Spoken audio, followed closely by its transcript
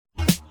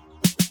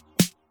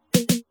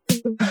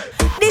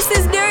This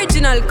is the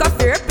original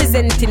coffee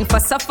representing for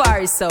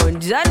Safari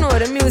Sound. I know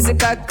the music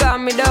will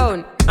calm me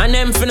down. And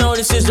them for now,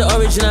 this is the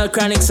original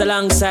Chronics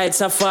alongside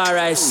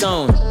Safari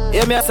Sound.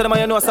 Yeah, me I said,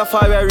 man, you know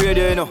Safari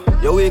Radio, you know.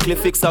 Your weekly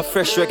fix of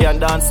fresh reggae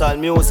and dancehall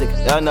music.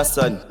 You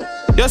understand?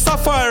 Your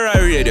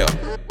Safari Radio.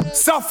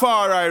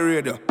 Safari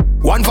Radio.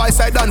 One voice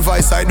I done,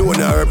 voice I don't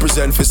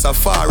represent for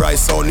Safari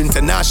Sound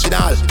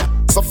International.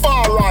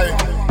 Safari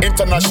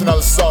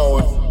International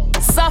Sound.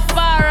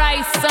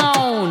 Safari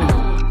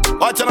Sound.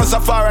 Watch on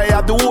Safari, you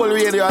have the whole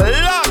radio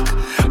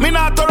lock. Me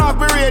not turn off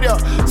my radio.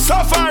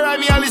 Safari,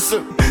 me a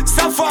listen.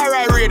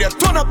 Safari Radio,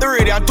 turn up the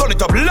radio and turn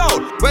it up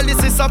loud. Well,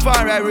 this is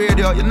Safari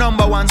Radio, your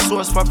number one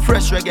source for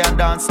fresh reggae and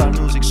dancehall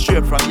music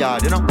straight from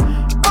yard, you know.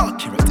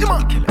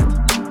 Immaculate.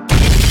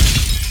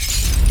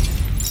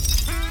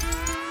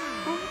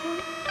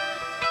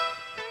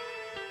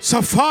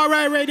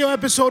 Safari Radio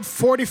episode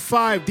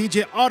 45.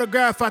 DJ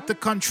Autograph at the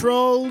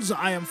controls.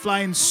 I am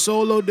flying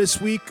solo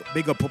this week.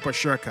 Big up Papa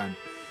Shurkan.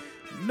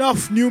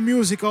 Enough new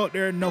music out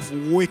there, enough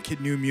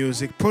wicked new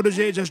music.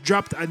 Protege just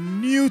dropped a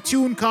new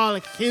tune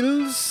called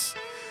Hills.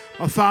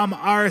 My fam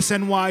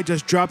RSNY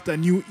just dropped a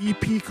new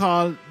EP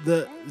called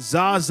The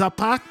Zaza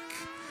Pack.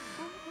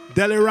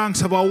 Delhi Ranks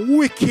have a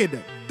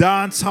wicked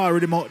dancehall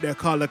rhythm out there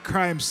called the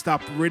Crime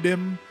Stop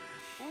Rhythm.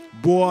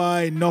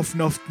 Boy, enough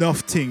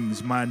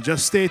things, man.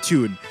 Just stay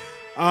tuned.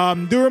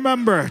 Do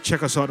remember,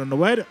 check us out on the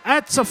web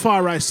at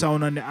Safari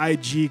Sound on the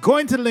IG. Go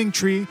into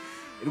Linktree.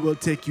 It will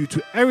take you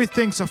to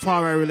everything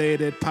Safari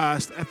related,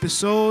 past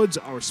episodes,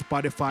 our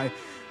Spotify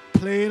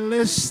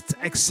playlist,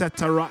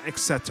 etc.,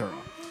 etc.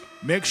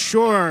 Make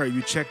sure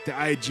you check the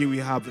IG. We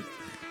have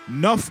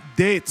enough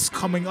dates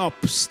coming up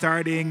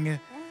starting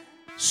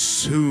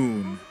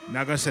soon.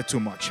 Not gonna say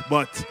too much,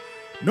 but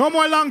no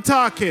more long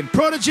talking.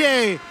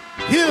 Protege,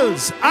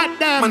 Hills at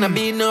them. Man, I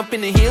been up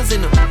in the hills, you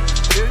know.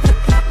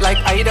 Like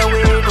either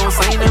way, don't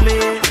sign of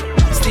me.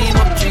 Steam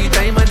up 3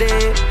 times a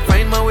day,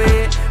 find my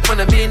way. Man,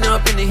 I been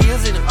up in the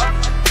hills, you know.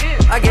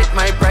 I get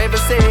my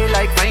privacy,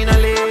 like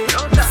finally.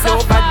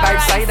 No bad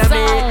vibes side of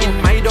me,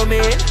 in my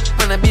domain.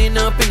 Man, I been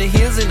up in the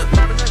hills, you know.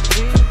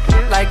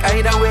 Like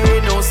either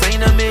way, no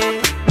sign of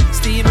me.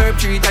 Steam up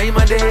 3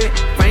 times a day,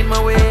 find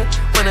my way.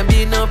 Man, I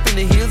been up in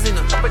the hills, you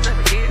know.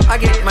 I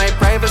get my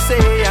privacy,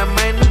 I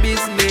mind my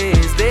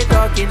business. They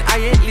talking, I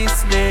ain't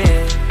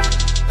listening.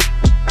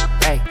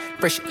 Hey,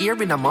 fresh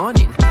air in the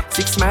morning.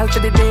 6 smiles for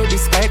the day,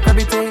 despite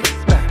gravity.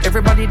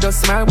 Everybody does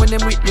smile when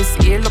them witness.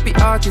 Ear up the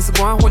artists,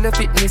 go and hold the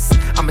fitness.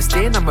 I'ma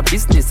stay in my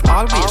business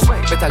always.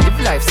 Better live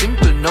life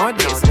simple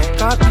nowadays.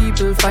 Cause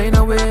people find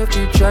a way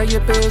to try your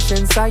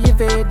patience. I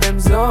evade them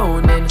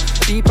zoning.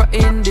 Deeper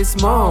in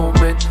this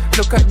moment.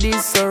 Look at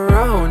this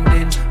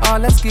surrounding. All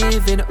that's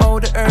giving, all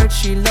the earth,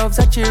 she loves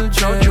her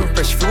children.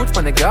 Fresh fruit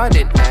from the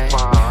garden,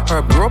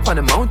 herb grow up on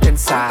the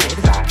mountainside.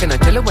 Can I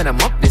tell her when I'm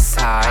up this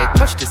high?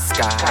 Touch the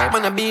sky.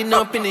 Man, I been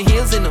up in the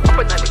hills, you know.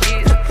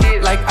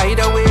 Like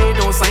either way,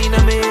 no sign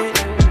of me.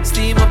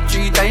 Steam up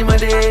 3 times a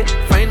day,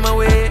 find my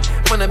way.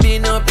 Man, I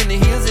been up in the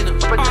hills, you know.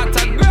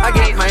 I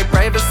get my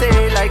privacy,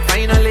 like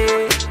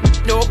finally.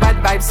 No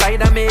bad vibes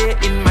side of me,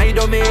 in my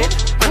domain.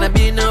 Man, I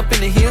been up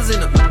in the hills, you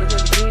know.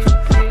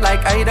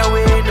 Like either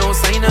way, no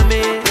sign of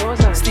me.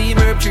 Steam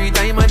up 3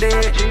 times a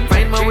day,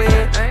 find my way.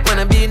 Man,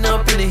 I been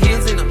up in the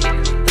hills, you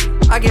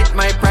know. I get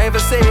my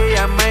privacy,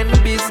 I mind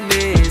my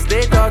business.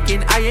 They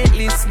talking, I ain't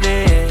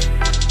listening.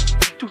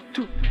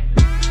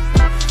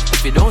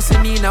 If you don't see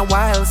me in a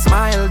while,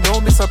 smile,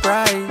 don't be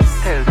surprised.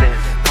 Tell them.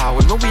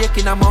 When I wake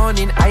in the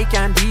morning, I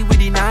can't deal with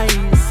the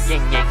nice.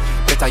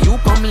 Better you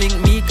come link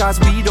me, cause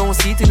we don't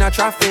sit in a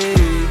traffic.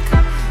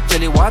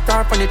 Jelly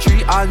water from the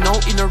tree, all now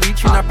in a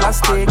reach in a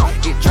plastic.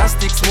 It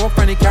drastic smoke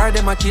from the car,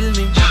 them a kill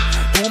me.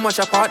 Too much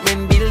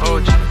apartment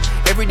building.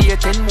 Every day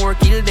 10 more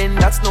kill, then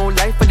that's no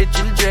life for the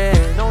children.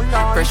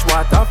 Fresh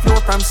water flow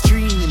from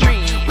stream.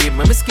 Where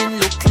my skin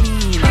look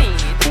clean.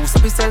 Boost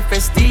up your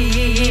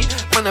self-esteem.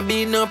 Man, I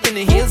been up in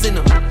the hills, you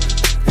know.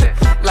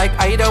 Like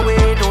either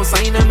way, no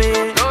sign of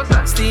me.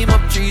 Steam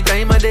up 3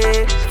 times a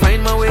day,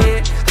 find my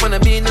way. Man, I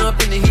been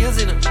up in the hills,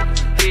 you know.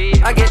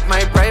 I get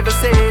my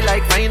privacy,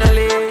 like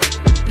finally.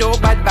 No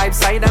bad vibes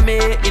side of me,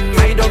 in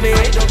my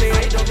domain.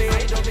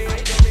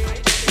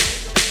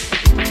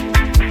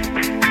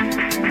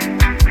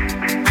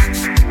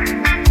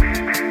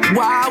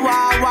 Wow,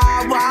 wow,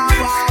 wow, wow,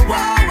 wow,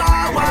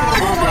 wow, wow,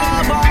 wow,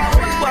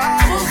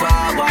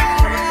 wow, wow.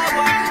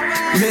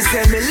 Me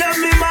say me love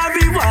me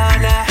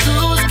marijuana,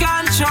 lose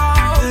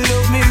control.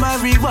 Love me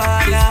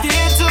marijuana,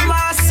 dear to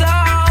my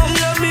soul.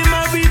 Love me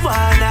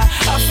marijuana,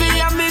 I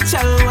feel me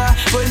chalwa.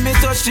 When me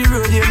touch the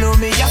road, you know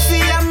me, I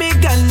feel me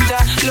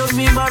ganja. Love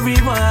me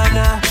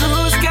marijuana,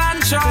 lose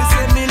control. Me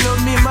say me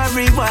love me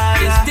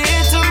marijuana,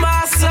 dear to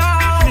my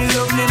soul. Me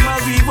love me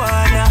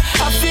marijuana,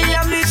 I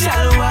feel me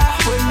chalwa.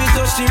 When me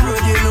touch the road,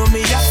 you know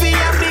me, I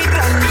feel me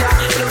ganja.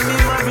 Love me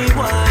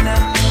marijuana.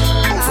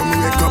 From me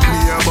wake up, me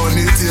a bun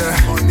it, yeah.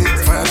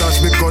 Fire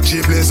touch me cut,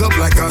 she blaze up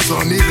like a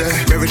sunny day.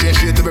 Everything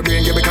straight to my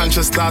brain, get me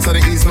conscious stars and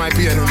it ease my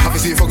pain.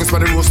 Obviously focus by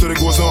the roast to the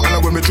ghost now,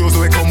 and when me chose,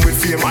 so I come with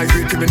fame. I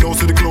grade to the nose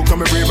to the cloak,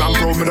 I'm a brave and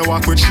proud. me to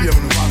walk with shame.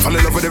 Fall in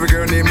love with every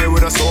girl named me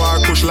with a so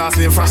hard push last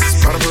name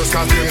fast. By the first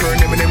class name her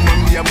name and them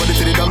one. Yeah, body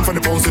to the damn from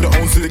the pounds to the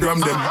ounce to the gram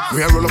them.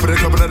 We a roll up with the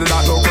club and the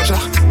dark no crusher.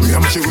 We a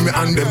mash it with me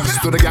and them.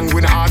 To the gang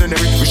with the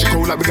ordinary. We should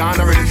go like we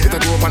gone already. Hit a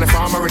go up on the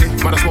farm already.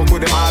 Man I smoke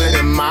with them all of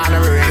them man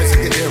already. Let's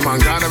get there man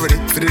gone already.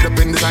 Fit it up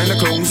in designer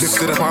clothes.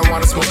 Lift it up I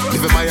wanna smoke.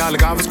 Live it by all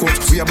the garbage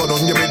quotes. We about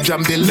on your big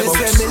jam deal the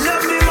boats. Me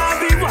love me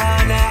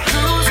marijuana.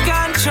 Lose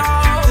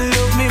control.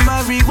 Love me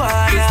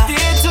marijuana.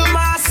 Stay to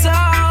my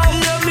soul.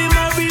 Love me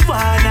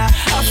marijuana.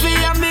 I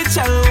feel me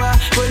chalwa.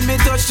 When me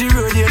touch the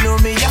road, you know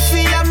me. I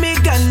feel me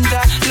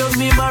ganja. Love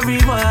me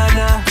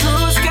marijuana.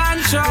 Lose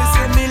control. Me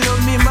say me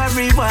love me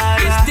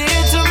marijuana.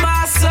 Stay to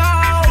my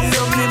soul.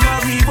 Love me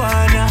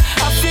marijuana.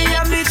 I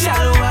feel me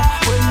chalwa.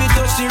 When me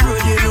touch the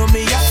road, you know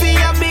me. I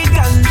feel me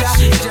ganja.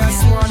 She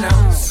just wanna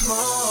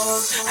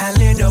smoke and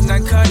lay down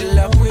and cuddle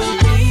up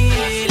with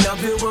me.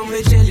 Love you when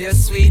we chill, you're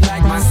sweet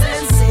like my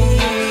sensei.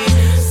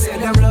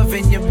 Said I'm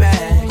loving you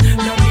back.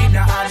 No need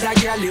no other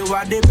girl, you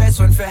are the best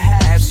one for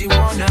half. She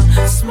wanna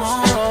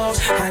smoke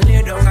and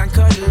lay down and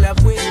cuddle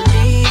up with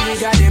me.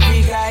 Got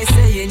every guy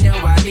saying, yo,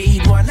 I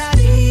need one of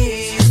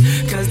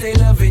these. Cause they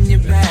loving you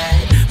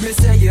back. Me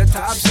say you're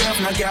top shelf,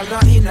 no girl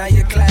not in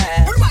your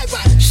class.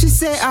 She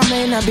say I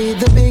may not be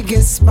the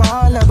biggest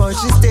baller, but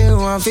she still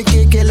want to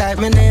kick it like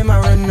my name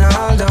is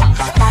Ronaldo.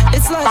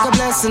 It's like a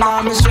blessing,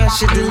 I'm a stress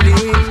she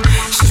delete.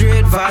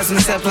 Straight vibes, me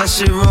say plus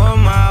she roll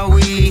my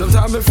weed.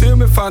 Sometimes I feel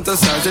me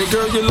fantasize. Hey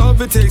girl, your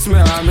love, it takes me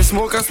high. Me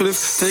smoke a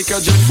spliff, take a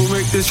jet to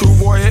make this true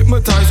boy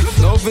hypnotize.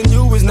 Loving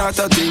you is not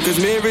a thing, cause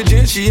Mary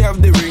Jane, she have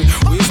the ring.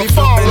 We be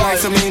fucking like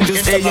some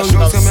angels. Hey young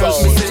girls, come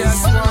help me sing.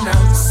 Just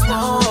wanna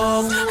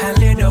smoke and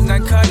lay down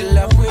and cuddle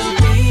up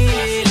with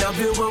me. Love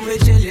you when we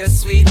chill, you're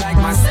sweet like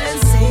my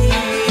sensei.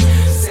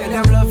 Said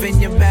I'm loving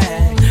you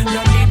back.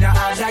 No need no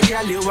other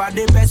girl, you are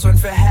the best one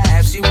for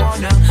half. She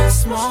wanna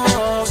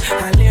smoke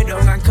and lay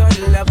down and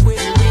cuddle up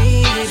with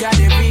me. Got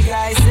every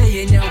guy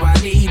saying, yo, I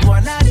need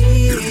one of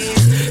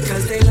these.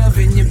 Cause they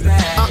loving you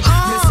back.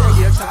 Me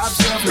say you're top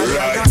shelf, no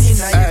girl not in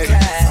your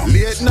class.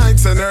 Late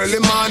nights and early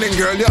morning,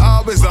 girl, you're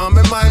always on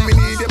my mind. Me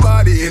need your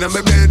body in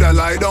my bed, I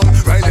lie down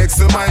right next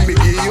to mine. Me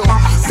give you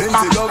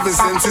plenty love and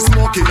sense is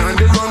smoking on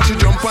the run. She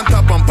jump on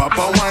top and pop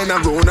a wine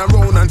and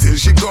round until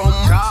she come.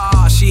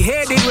 She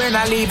hate it when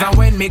I leave and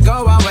when me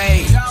go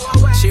away.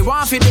 She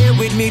want to deal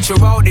with me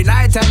throughout the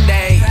night and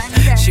day.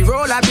 She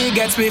roll a big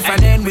get spliff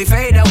and then we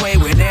fade away.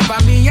 Whenever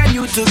me and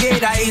you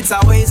together, it's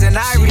always an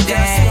every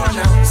day.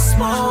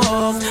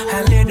 Smoke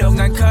and lay down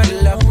and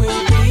cuddle up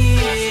with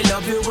me.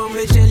 Love you when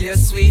we chill, you're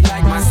sweet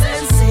like my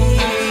sensei.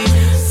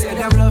 Said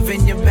I'm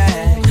loving you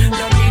back.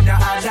 No need no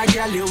other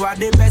girl, you are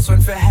the best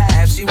one for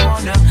half. She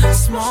wanna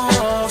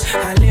smoke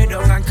and lay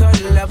down and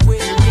cuddle up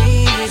with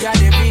me.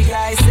 Got every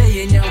guy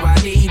saying, yo, I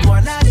need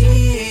one of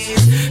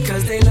these.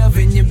 Cause they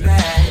loving you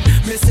back.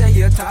 Me say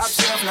you're top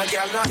shelf, no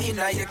girl not in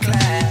your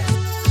class.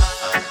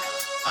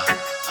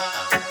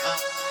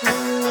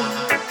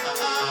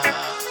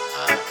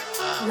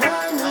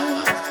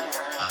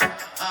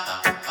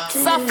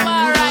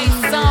 Safari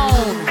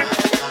Zone.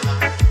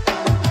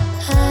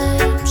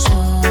 I'm so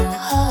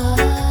high.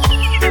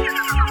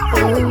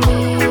 Roll me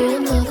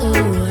another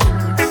one.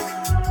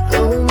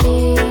 Roll me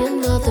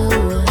another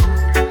one.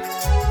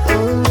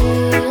 Roll me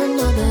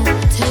another.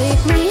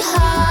 Take me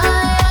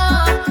higher,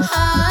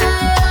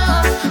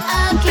 higher. I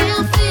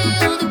can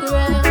feel the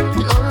ground.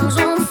 Lungs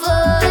on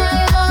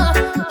fire,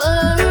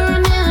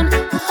 burning.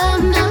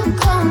 I'm not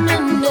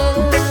coming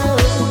down.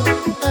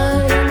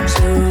 I'm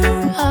so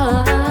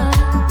high.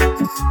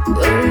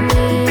 Roll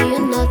me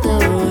another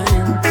one.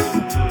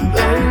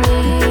 Roll me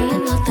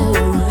another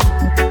one.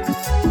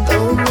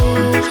 Roll me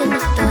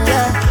another.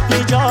 Yeah, me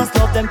just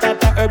love them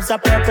type of herbs, a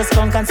purple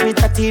skunk and sweet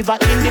sativa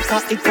indica.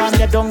 It calm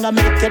you down and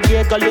make your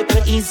day go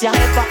little easier.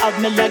 If I have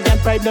me leg and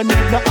pride, no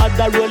need no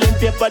other rolling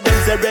paper. Them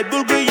say Red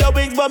Bull give you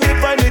wings, but me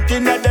find it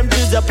in them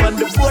trees up on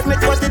the boat. Me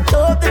cut it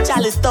up, the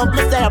chalice stop,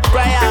 me say a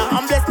prayer.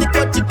 I'm blessed to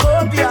cut it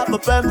up, yeah, my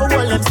firm for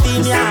all them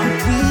steam, yeah.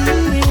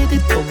 Read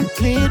it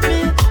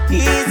completely.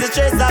 Ease the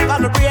stress off of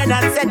my brain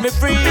and set me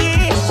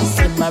free.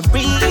 Set my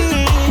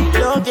breathe,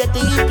 love you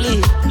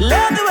deeply.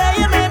 Love the way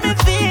you make me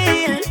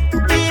feel.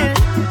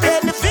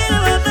 Get the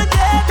feeling when me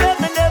dead, but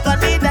me never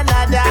need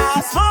another.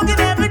 Smoking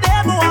every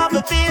day, me want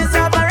to feel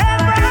so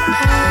forever.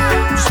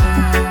 I'm so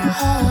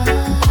high.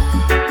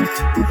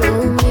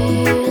 Roll me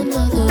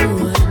another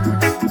one.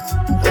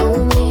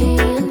 Roll me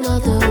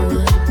another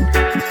one.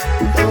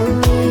 Roll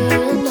me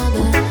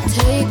another.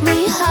 Take me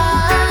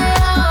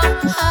higher,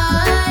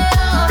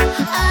 higher.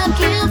 I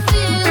can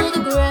feel the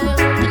ground.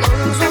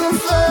 Lungs on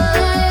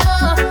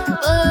fire,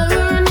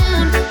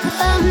 burning.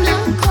 I'm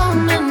not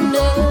coming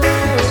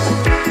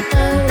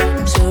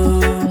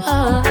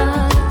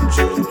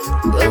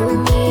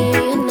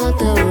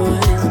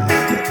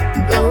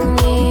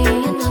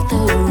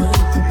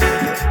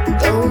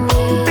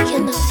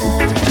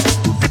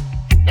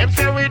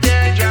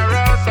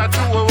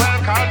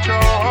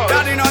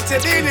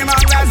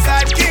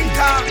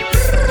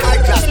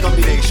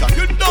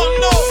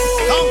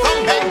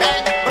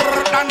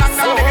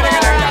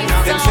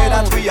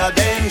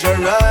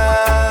dangerous.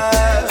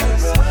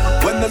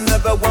 When them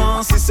never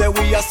once he say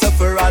we are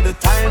suffer at the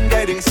time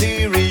getting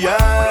serious.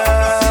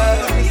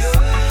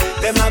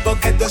 Them a go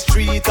get the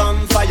street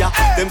on fire.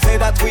 Them say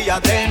that we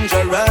are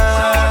dangerous.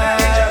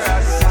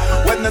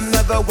 When them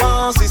never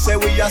once he say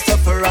we are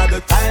suffer at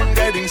the time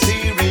getting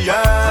serious.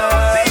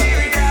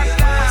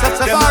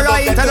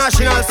 Safari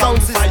International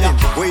Sound System.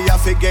 We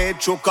have to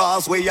get through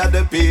cause we are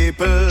the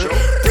people.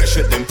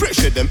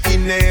 Pressure them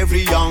in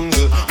every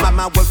angle.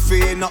 Mama will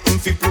feel nothing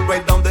fi put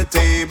right on the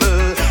table.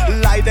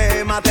 Lie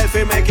them a tell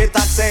fi make it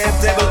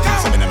acceptable.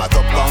 Some of them a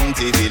top on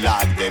TV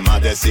like them a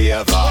the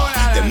saver.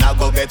 Them now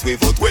go get with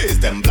foot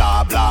waste them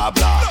blah blah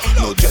blah.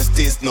 No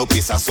justice, no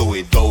peace, so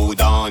it go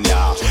down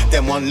ya.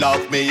 Them one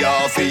lock me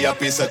off for a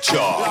piece of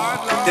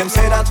chalk. Them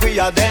say that we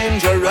are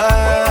dangerous.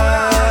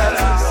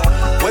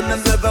 When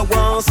them never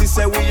once he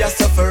say we are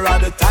suffer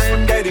at the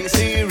time getting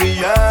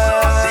serious.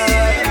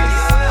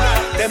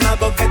 Them a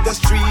go get the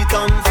street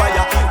on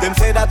fire. Them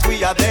say that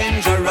we are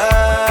dangerous.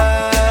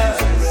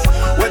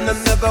 When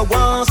them never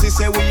once he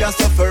say we are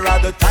suffer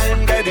at the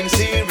time getting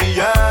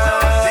serious.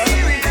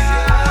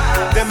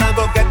 Them a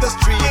go get the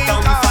street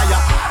on fire.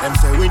 Them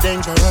say we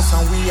dangerous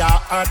and we are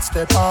hot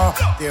stepper.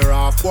 They're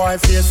off boy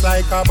face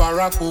like a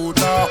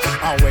barracuda.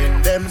 And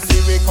when them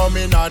see we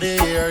coming out the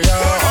area,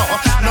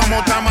 no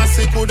more time I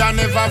see coulda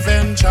never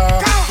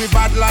venture. We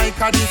bad like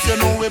a this, you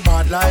know we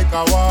bad like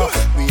a war.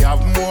 We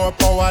have more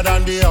power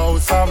than the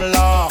house of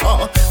law.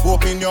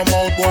 Open your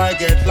mouth boy,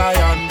 get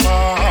lion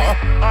bar.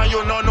 And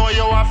you don't know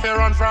you have to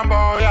run from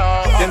boy.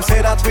 Them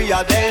say that we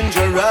are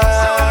dangerous.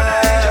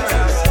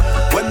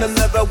 When them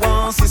never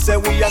once he say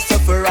we are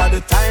suffer at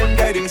the time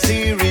getting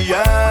serious.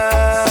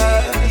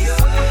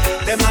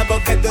 Them a go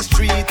get the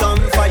street on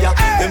fire.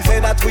 Them say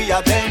that we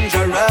are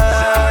dangerous.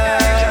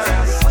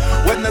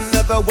 When them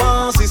never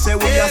once he say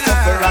we are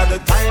suffer at the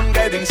time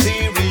getting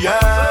serious.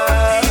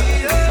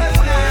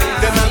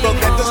 Them a go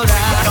get the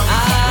street on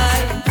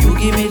fire. You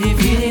give me the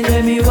feeling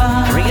when me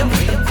want.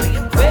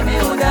 When me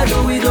woulda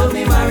do without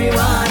me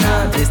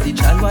marijuana. Test the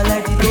child while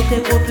light it up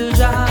take couple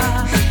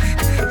jars.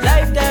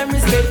 Lifetime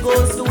respect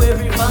goes to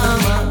every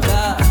farmer.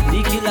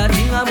 The killer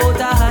thing about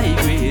a high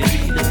grade.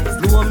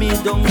 Slow me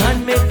down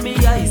and make me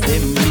ice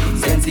them bleed.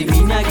 Sense me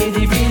I get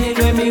the feeling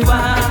when me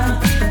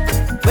want.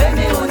 When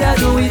me woulda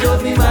do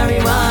without me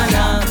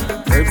marijuana.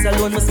 Herbs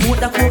alone must smoke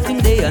that coke thing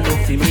they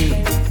enough for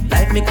me.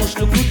 Life me push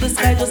look to the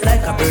sky just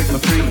like a bird me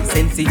free.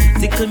 Sensei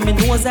tickle me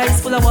nose eyes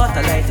full of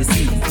water like the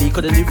sea. Me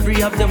coulda live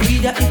free of them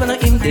weed even a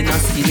him they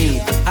not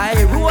skinny.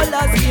 I roll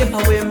as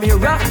paper when me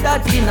rock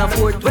that in a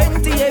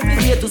 420 every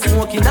day to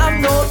smoking.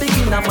 I'm no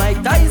beginner. My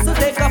ties to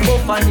take a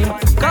puff on him.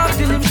 Cough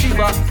till him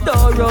shiver.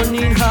 Don't run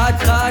in hard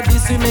card.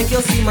 This will make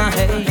you see my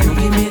head. You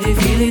give me the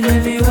feeling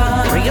when me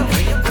want.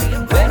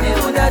 When me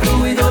woulda do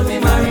without me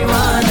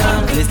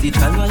marijuana. Bless the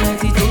child while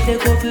light it up take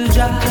couple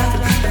jars.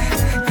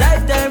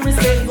 Lifetime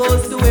respect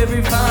goes to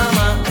every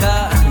farmer.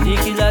 The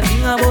killer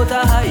thing about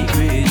a high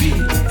grade.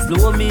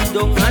 Slow me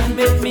down and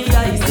make me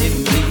ice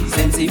them please.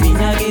 Sense me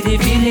I get the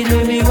feeling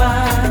when me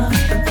want.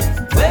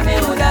 When me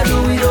woulda do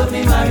without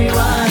me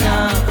marijuana.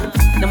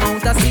 The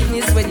amount of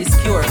sickness where it's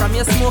cure. From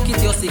your smoke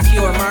it you're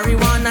secure.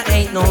 Marijuana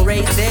ain't no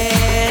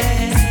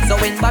racist. So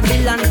when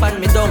Babylon pan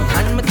me down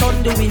and me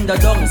turn the window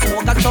down,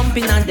 smoke a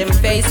thumping on them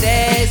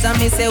faces. And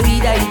me say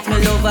weed I eat me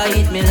love I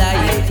eat me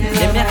life.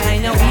 Them me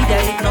kind of weed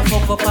I eat no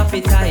fuck up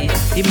appetite.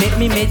 It make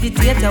me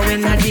meditate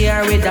when I day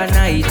with the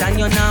night. And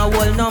you now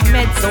hold no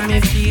med so me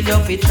feel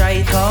up it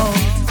try it out.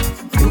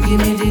 You give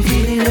me the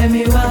feeling when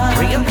me want.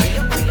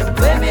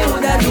 When me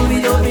woulda do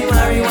without me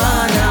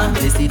marijuana.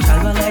 Bless the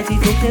child while light it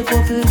up take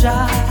couple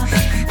jars.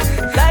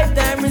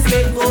 Lifetime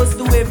respect goes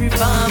to every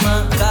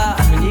farmer.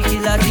 The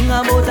killer thing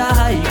about a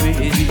high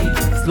grade.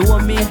 Slow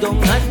me down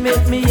and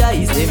make me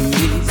ice them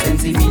bleed.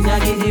 Sense me I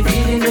get the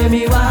feeling when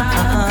me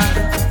want.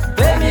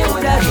 When me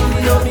woulda do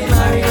without me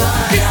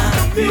marijuana.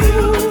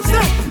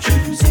 Music,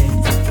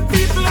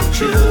 people are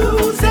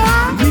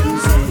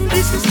choosing.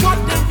 This is what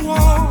they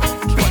want.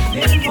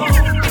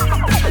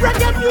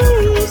 Reggae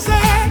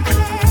music.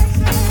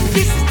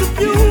 This is the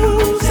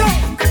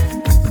music.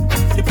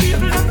 The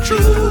people are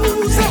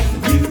choosing.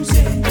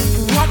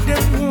 What they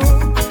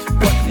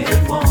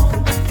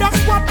want. That's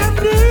what they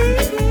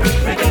need.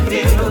 Reggae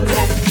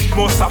music.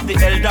 Most of the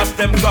elders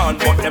them gone,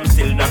 but them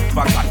still not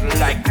forgotten.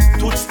 Like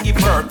Toots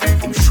Ebert,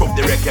 him shove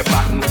the reggae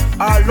button.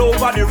 All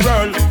over the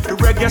world, the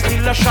reggae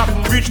still a shot.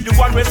 Reach the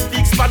one who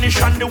speak Spanish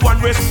and the one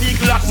who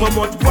speak Latin. So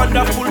much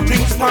wonderful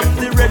things from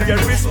the reggae.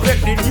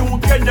 Respect the new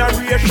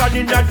generation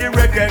in the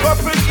reggae.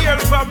 Couple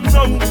years from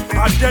now,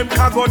 and them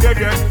can go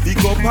there. Big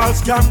up all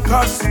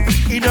scammers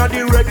in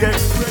the reggae.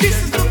 This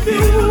is the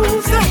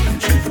music.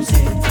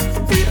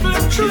 People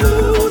are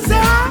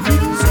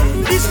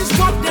choosing. This is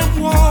what they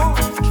want.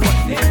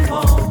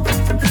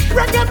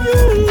 Reggae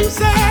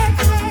music.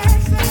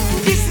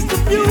 This is the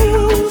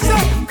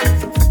music.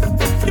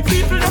 The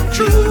people are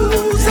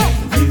choosing.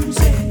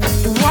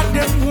 What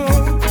they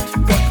want.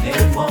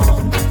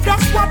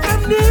 That's what they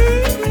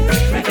need.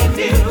 Reggae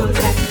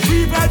music.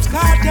 Vybz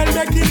Kartel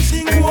make him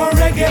sing more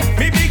reggae.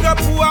 Me big up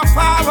who are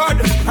forward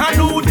and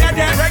who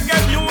dead.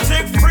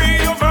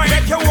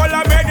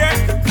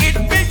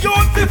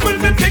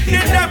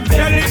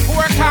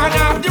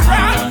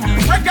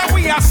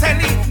 a sell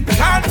it.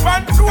 Can't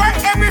fan tour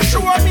every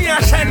show me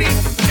a shelly.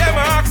 Them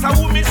ask a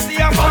woman see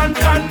a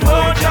Bantan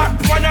Moja.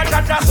 One a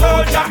Tata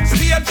soldier,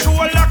 stage show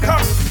lock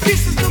up.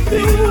 This is the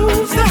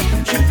music.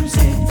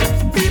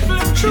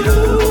 People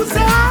choose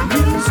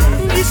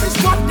it. This is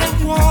what they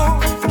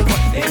want.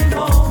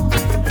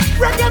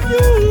 Reggae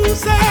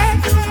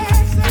music.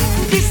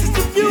 This is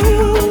the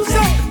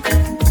music.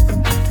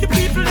 The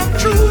people them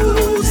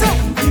choose it.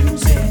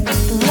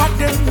 What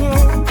they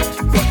want.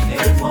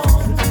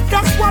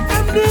 That's what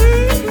they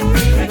need.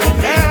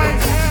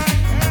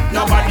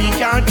 Nobody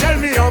can tell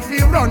me how to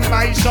run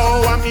my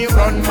show. And me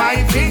run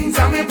my things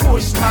and me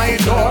push my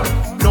door.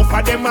 No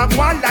for them a go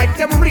like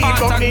them real,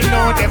 but me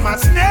know them a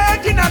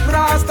snake in a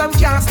grass. Them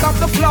can't stop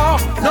the flow.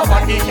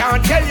 Nobody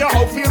can tell you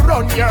how to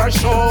run your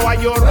show.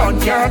 And you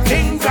run your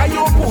things and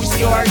you push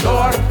your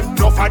door.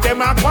 No for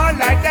them a go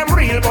like them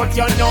real, but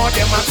you know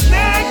them a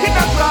snake in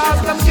a grass.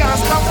 Them can't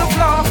stop the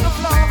flow.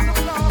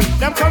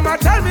 Them come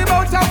and tell me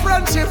about a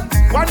friendship.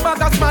 One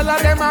bag of smile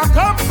and them a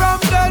come from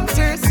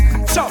dentist.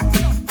 So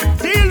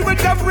deal with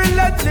them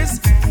relentless.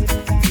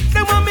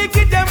 They want me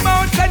give them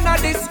mountain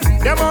of this.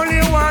 Them only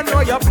want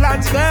know your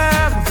plans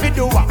them.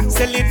 Fidua,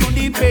 sell it to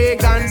the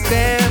pagans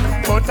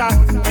them. But I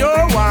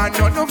don't want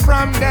nothing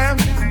from them.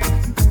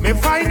 Me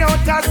find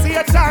out I see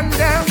it on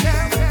them.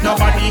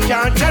 Nobody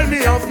can tell me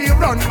how to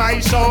run my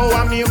show.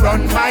 And me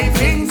run my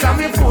things and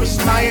me push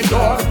my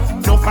door.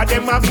 No for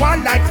them a go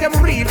like them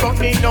real, but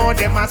me know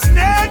them a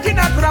snake in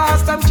a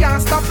grass. Them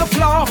can't stop the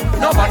flow.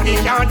 Nobody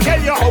can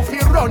tell you how to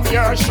run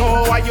your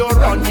show. And you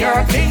run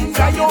your things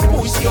and you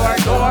push your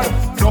door.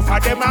 No for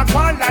them a go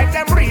like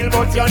them real,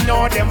 but you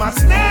know them a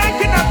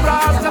snake in a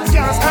grass. Them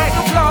can't stop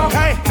the flow.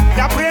 Hey,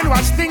 that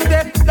brainwash thing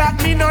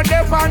that me no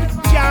defend.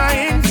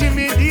 Can't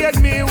intimidate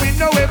me with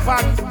no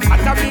weapon.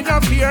 And me no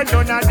fear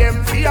none of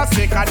them for a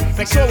second.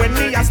 Make sure when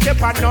me a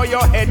step on, know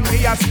your head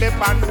me a step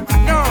on.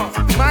 No,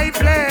 my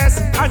place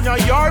and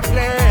not your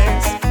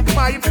place.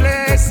 My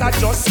place are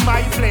just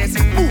my place.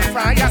 Move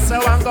from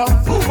yourself and go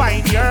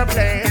find your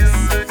place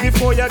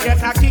before you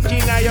get a kick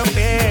in your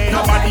face.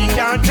 Nobody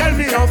can tell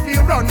me how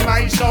to run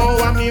my show.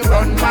 And me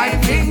run my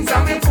things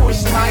and me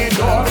push my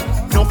door.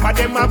 No for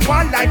them a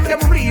go like them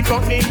real,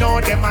 but me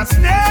know them a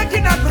snake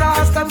in a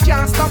grass. Them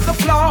can't stop the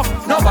flow.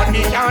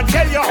 Nobody can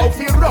tell you how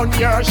to run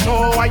your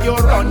show. And you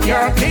run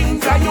your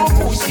things and you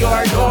push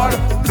your door.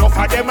 No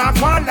for them a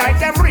go like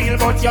them real,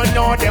 but you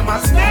know them a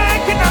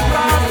snake in a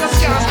grass. Them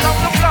can't stop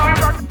the flow.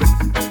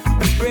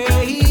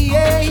 Praise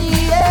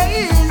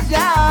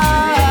Jah.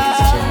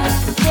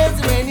 Praise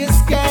Him when you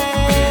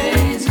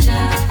scan.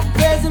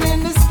 Praise Him in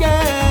the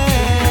scan.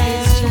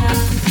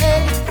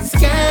 Hey,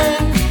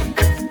 scan.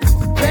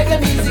 Reggae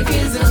music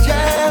is a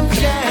jam.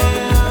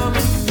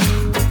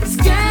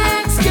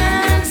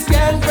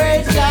 Scan.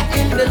 Praise Jah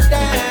in the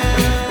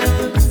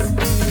dance.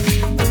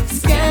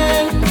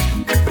 Scan.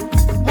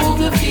 Move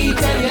your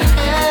feet and your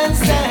hands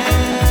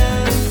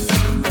dance.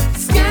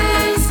 Scan.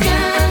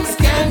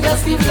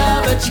 Just give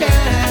love a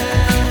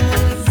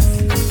chance.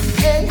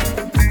 Hey,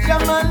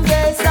 German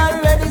bass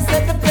already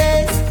set the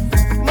pace.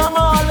 Mama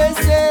always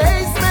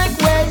says make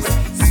ways.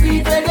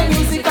 Sweet reggae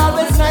music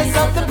always nice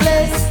up the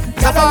place.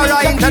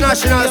 Safari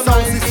International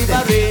Sound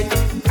System.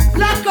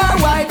 Black or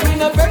white, we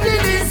no burn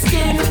this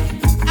skin.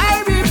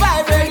 I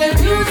revive reggae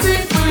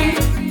music free.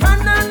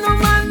 Man and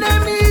woman,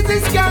 them easy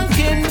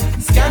skanking.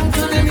 Scan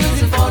to the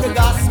music for the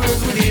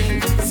gospels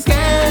within.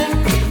 Scan.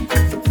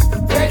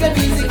 Reggae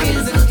music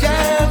is a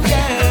jam.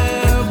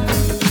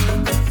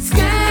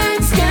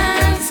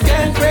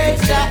 Scan,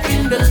 praise Jah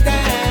in the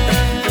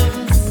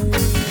dance.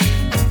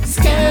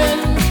 Scan,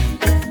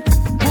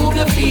 move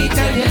your feet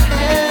and your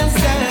hands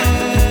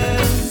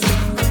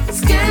dance.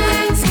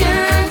 Scan,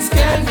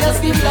 just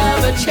give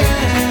love a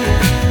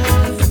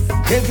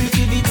chance. Every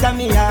beat of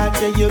me heart,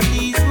 tell you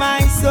please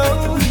my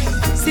soul.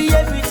 See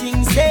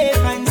everything safe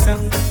and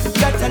sound.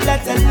 Got a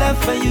lot of love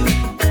for you.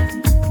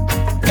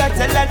 Got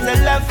a lot of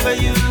love for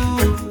you.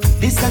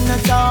 This and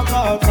not talk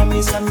about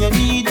promise and you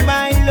need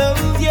my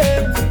love,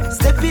 yeah.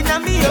 Step in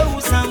on me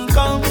house and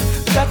come.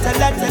 Got a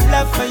lot of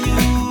love for you.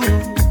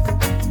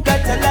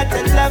 Got a lot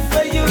of love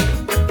for you.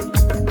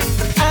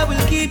 I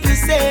will keep you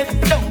safe.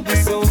 Don't be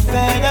so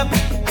fed up.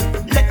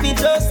 Let me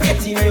just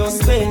get in your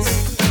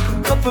space.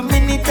 Couple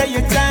minutes of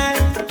your time.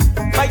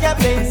 Fire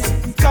blaze.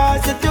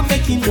 Cause if you're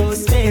making no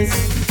space.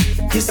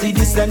 You see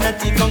this and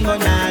that I'm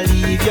gonna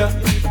leave you.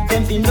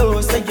 Them be know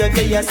say you're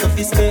there so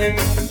fi stay.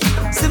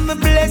 See me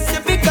bless you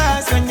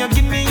because when you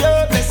give me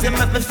your blessing,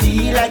 make me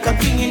feel like a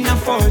king in a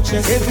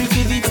fortress. Every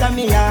beat of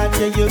me heart,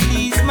 yeah, you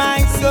please my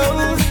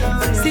soul.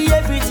 See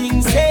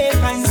everything safe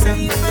and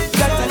sound.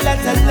 Got a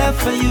lot of love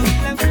for you.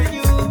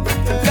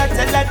 Got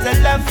a lot of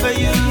love for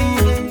you.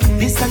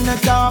 This and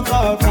not talk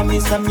or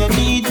promise and you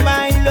need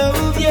my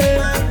love,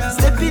 yeah.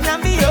 Step in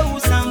on me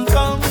house and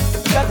come.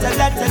 Got a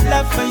lot of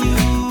love for you.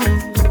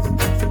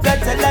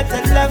 Got a lot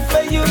of love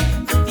for you,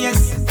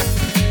 yes.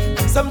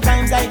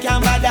 Sometimes I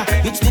can't bother,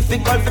 it's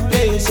difficult for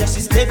days. Yeah, she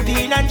step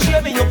in and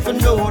cheer me up for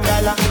no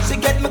dollar. She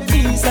get my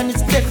keys and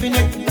it's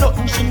definite,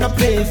 nothing she no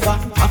pay for.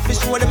 I fi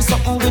show them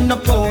something with no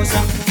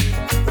poser.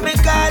 Me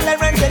call her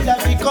and tell her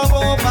to come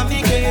over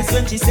me case.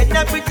 When she said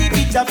that pretty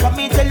bitch up for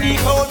me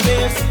telephone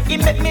base. He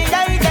make me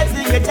die, that's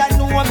the get I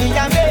know me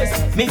a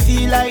mess. Me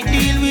feel like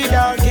deal with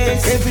our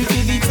case. Every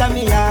bit of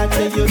me heart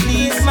tell you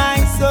please my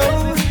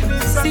soul.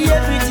 See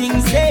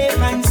everything safe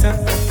and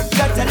sound.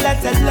 Got a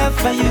lot of love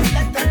for you.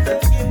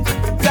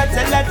 Got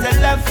a lot of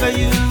love for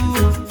you.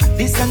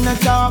 This and not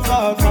talk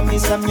about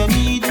promise and you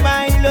need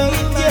my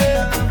love,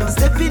 yeah.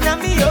 Step in on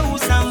me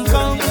house and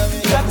come.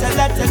 Got a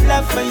lot of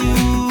love for you.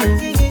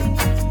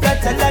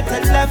 Got a lot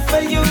of love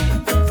for you.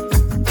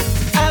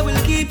 I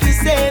will keep you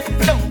safe.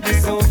 Don't be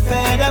so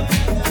fed up.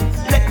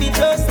 Let me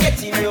just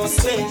get in your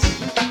space.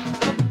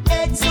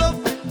 Heads up,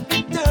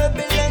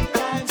 turbulent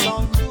times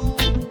on you.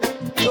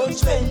 Don't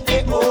spend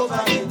it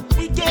over me.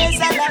 We gaze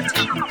a lot,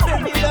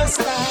 perilous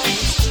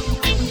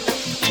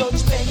times. Don't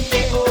spend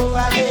it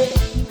over me.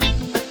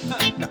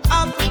 The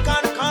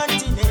African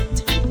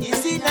continent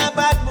is in a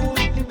bad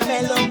mood,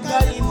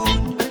 melancholy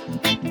mood.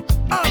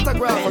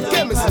 Autograph and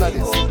chemist like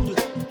this.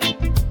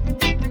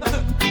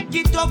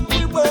 Get up,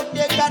 we work,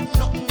 they got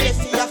nothing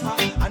left to offer.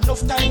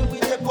 Enough time we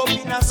take up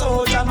in a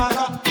soldier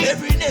maga.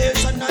 Every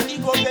nation and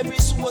dig up every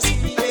source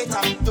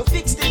later. To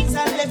fix things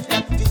and left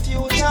that for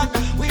future.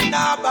 We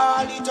now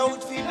ball it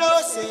out for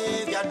no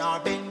savior, nor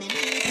bend me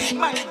knee.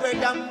 My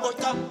bread and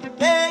butter,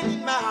 pain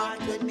in my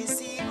heart when me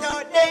see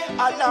no day.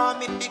 Allow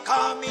me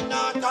because me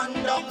not turn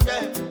down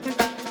them.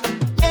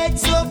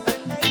 Heads up,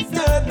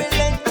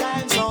 turbulent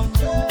times on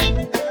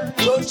you.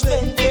 Don't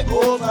spend it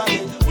over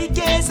me. We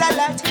gaze a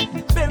lot,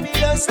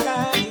 perilous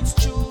time, it's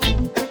true.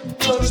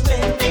 Don't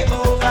spend it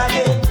over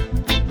me.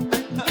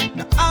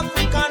 The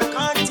African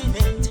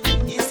continent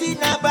is in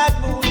a bad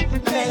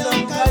mood,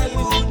 melancholy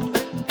mood.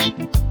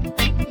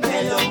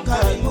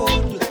 Melancholy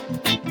mood.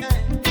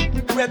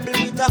 Rebel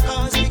with a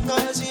cause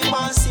because we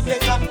want to see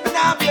better.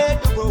 Now play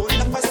the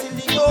role of a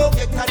silly go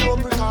get a no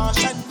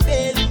precaution.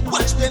 Fail,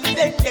 watch them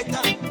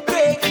vendetta.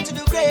 Pray to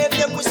the grave,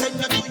 them we send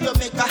you to your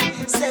maker.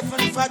 7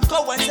 fat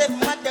cow and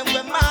 7 of them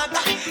we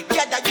mother.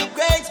 Gather your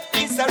grades,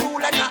 it's a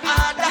rule and a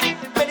order.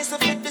 Medicine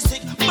fit the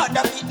sick,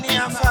 mother fit me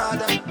and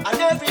father. And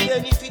every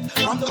benefit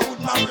from the good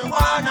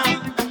marijuana.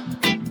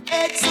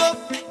 Heads up,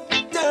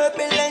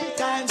 turbulent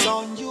times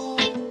on you.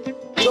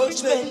 Don't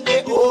spend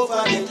it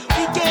over it.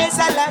 We gaze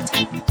a lot,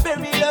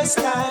 perilous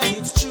times,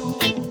 it's true.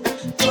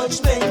 Don't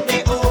spend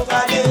it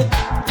over it.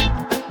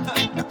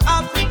 The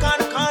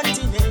African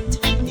continent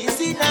is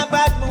in a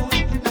bad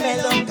mood,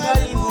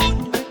 melancholy mood.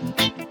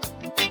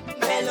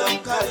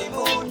 Melancholy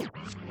mood.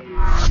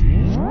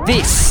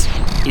 This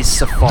is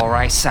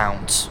Safari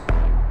Sounds.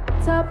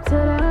 Top to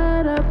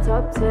that, up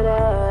top to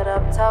that,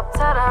 up top to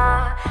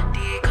that.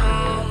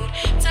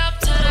 Decode. Top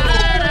to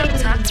that,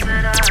 up top to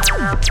that,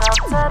 up top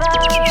to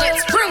that.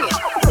 Let's bring it.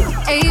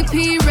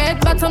 AP red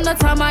bottom,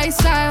 that's on my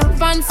style.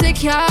 Fancy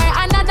car,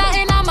 another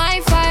in on my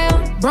file.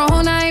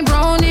 Brown eye,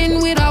 brown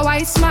in with a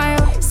white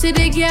smile.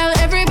 City girl,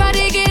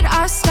 everybody get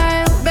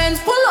hostile. Benz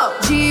pull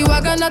up,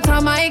 G-Wagon, that's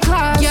on my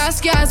class.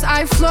 Gas,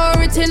 I floor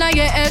it in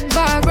your head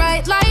back.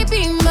 Bright light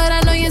beam, but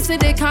I know you see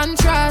the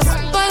contrast.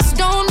 Bust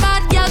down,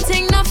 bad girl,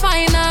 ting no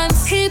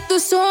finance. Hit the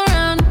store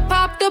and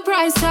pop the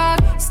price tag.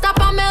 Stop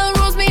at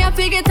Melrose, me a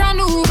figure an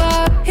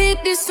Uber.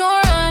 Hit the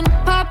store and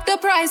pop the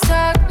price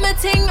tag. Me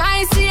ting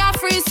I see a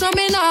free, so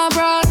me nah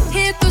brag.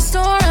 Hit the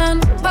store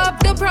and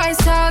pop the price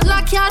tag.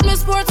 Lock yard me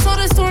sports, so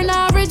the store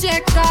nah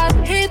reject that.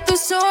 Hit the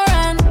store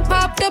and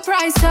pop the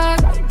price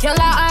tag. Girl,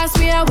 I ask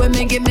me how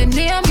women give me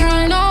name.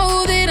 You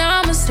know that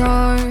I'm a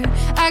star.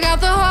 I got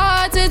the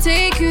heart to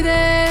take you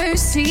there.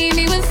 See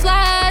me with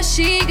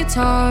flashy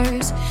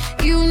guitars.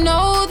 You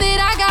know that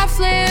I got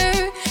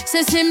flair.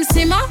 Say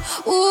Simma,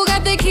 who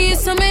got the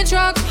keys to my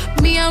truck?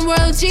 Me and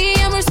World G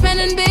and we're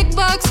spending big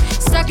bucks.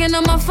 Stacking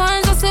on my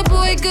funds, I said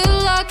boy good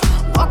luck.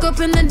 Walk up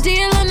in the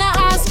deal and I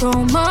ask so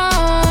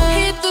much.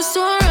 Hit the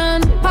store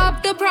and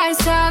pop the price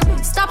tag.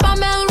 Stop at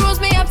Melrose,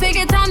 me a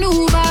figure an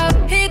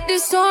Uber. Hit the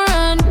store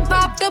and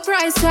pop the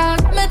price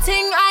tag. Me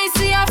ting I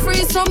see a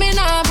free, so me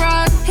nah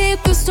brag.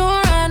 Hit the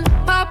store and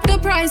pop the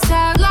price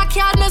tag. Lock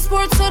yard me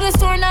sports, so the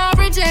store nah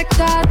reject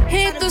that.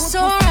 Hit the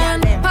store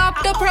and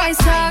pop the price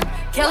tag.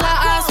 Killer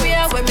ask me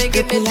how women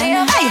give me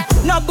name. Hey,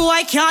 no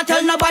boy can't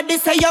tell nobody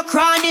say you're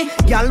cranny.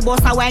 Girl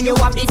boss when you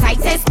have the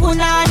tightest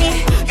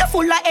punani. You're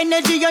full of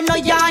energy, you know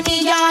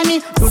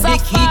yanni. Do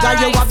the key girl,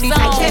 you have the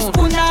tightest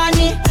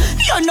punani.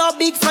 You're no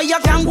big so you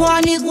can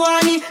guani.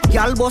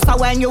 Girl boss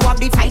when you have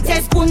the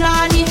tightest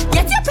punani.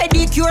 Get your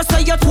pedicure so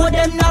you toe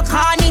them no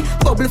carny.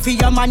 Bubble for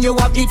your man, you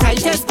have the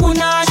tightest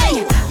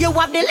punani. You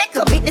have the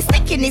liquor bit, the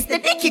stickiness, the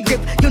dicky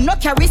grip. You no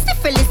carry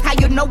syphilis, how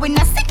you know when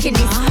a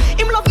sickiness.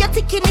 Him love your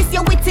tickiness,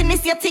 your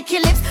wittiness, your ticky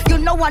lips. You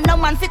know what no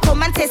man fi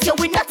come and test you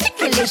with no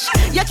ticklish.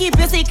 You keep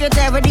your secret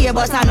every day,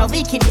 but I no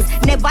wickedness.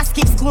 Never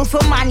skip school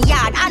from man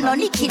yard, I no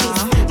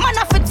nickiness. Man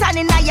a fit turn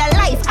in your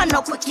life, I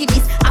no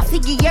quickiness. I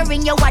figure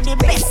hearing you are the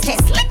best test.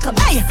 Lick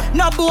hey,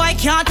 no boy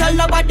can't tell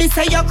nobody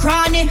say you're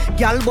cranny.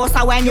 Girl boss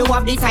when you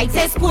have the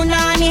tightest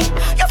punani.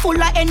 You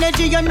full of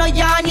energy, you know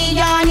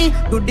yanni.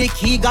 Do the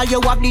key girl,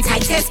 you have the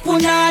tightest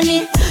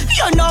punani.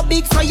 You know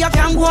big so you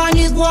can go on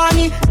it.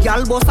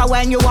 Girl bossa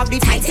when you have the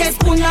tightest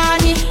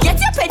punani. Get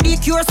your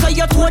pedicure so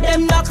you toe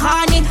them not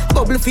honey.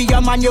 Bubble for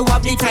your man you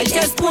have the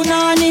tightest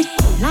punani.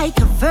 Like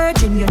a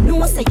virgin you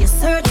know say you're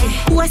certain.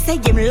 Who I say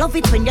him love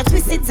it when you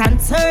twist it and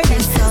turn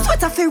it.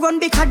 Sweat off you run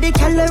because the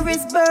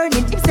calories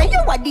burning. Him say you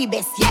are the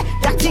best, yeah,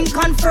 that thing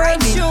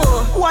confirming.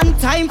 Sure. One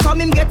time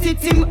from him get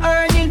it him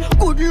earning.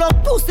 Good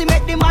luck pussy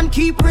make the man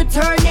keep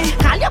returning.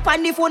 Call you up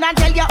on the phone and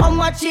tell you how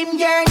much him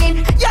yearning.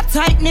 Your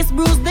tightness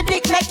bruise the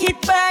dick make it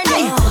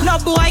burning. No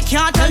boy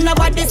can't tell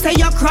nobody say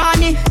you're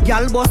cranny.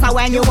 Girl bossa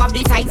when you have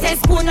the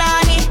tightest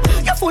punani.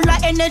 You full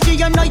of energy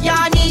you know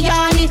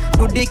yanny.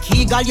 Do the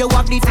key girl you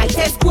have the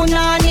tightest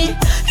punani.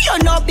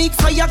 You know big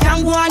so you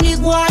can go on it.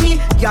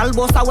 Girl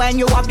bossa when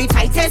you have the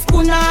tightest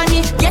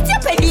punani. Get your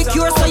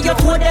pedicure so you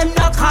toe them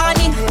not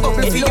honey.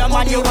 Bubble for your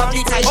man you have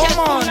the tightest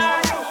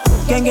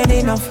punani. Can't get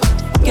enough.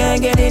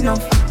 Can't get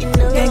enough.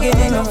 Can't get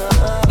enough.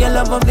 Girl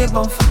love a big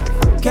buff.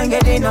 Can't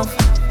get enough.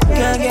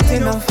 Can't get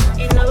enough.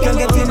 Can't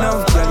get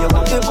enough. Girl you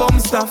want the bomb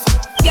stuff.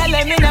 Girl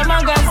let me the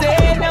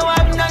magazine. No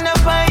I'm none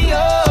of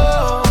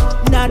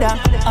you. Nada.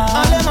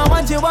 All them I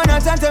want you wanna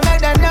time to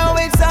make them know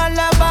it's all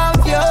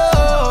about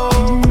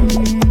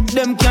you.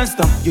 Them can't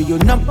stop you. You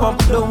not pop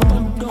down.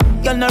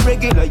 Girl not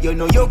regular. You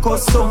know your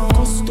custom.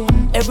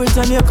 Every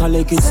time you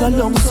collect it's a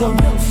lump sum.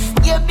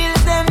 You build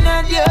them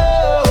not you.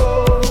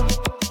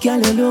 Girl,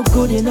 you look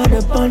good in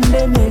the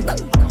pandemic.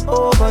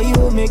 Over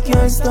you, me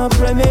can't stop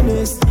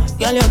reminisce.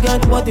 Girl, you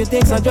got what it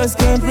takes, I just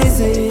can't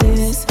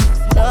resist.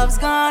 Love's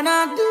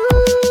gonna do.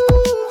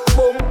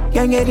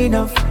 Can't get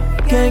enough,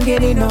 can't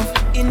get enough,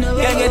 can't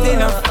get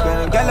enough.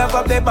 Girl, love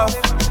up the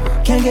buff.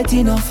 Can't get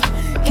enough,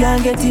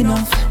 can't get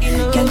enough,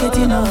 can't get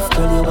enough.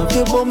 Girl, you got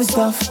the bomb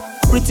stuff.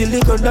 Pretty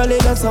little dolly,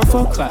 that's a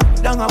fuck.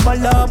 Down a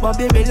balaba,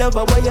 baby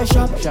lover, where you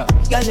shop.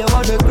 Girl, you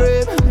want the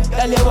grape,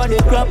 girl, you want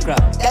the crap.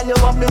 Girl, you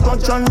want the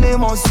country and they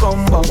must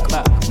come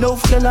back. No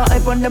fella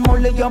hype on them,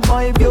 only your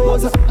buy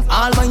views.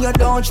 All when you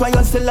don't try,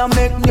 you still a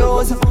make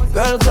news.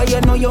 Girl, cause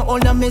you know you're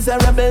all a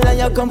miserable and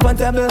you're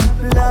comfortable.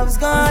 Love's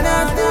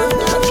gonna do.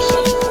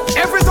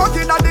 Every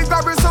talking at the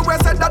garage, so we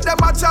said that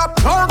them a chop.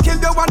 Don't kill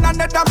the one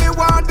another, me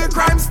want the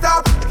crime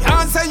stop.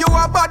 Can't say you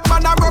a bad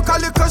man, I broke a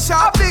little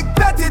shop. Big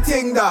petty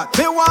thing that,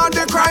 me want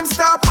the crime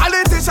stop.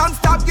 Politicians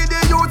stop, give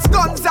the youths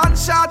guns and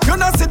shot. You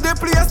know see the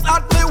place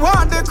at me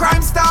want the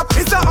crime stop.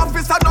 It's a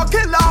officer, no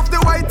kill off the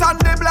white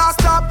and the blast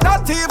stop.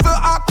 Not evil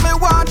act, me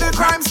want the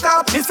crime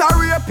stop. It's a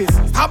rapist,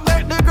 stop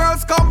make the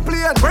girls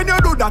complain. When you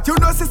do that, you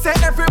know see say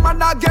every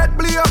man a get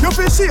blame. You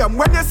feel shame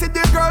when you see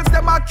the girls,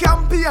 them a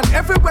campaign.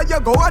 Everywhere you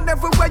go and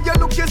everywhere you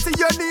look, you see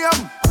your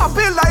name.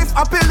 Happy life,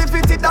 happy live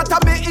it, that a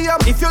me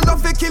aim. If you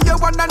love to kill you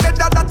one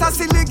another, that a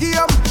silly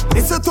game.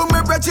 Listen to me,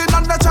 Reggie,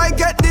 and I try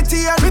get the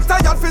tea. Me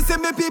tired for see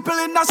me people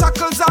in the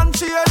shackles and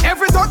chain.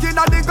 Every talk in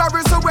the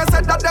garage, so we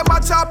said that them a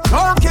chop.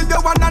 Don't kill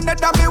you one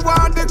another, me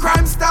want the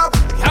crime stop.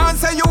 Can't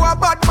say you a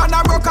bad man,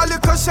 I broke a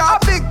little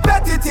shop. Big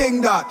petty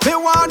thing that, me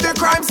want the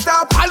crime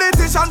stop.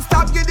 Politicians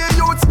stop, give the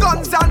youths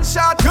guns and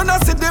shot. You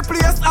know see the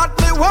place at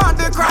me want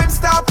the crime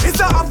stop. It's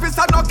a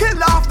officer, no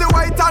kill off the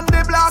white and the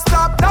blast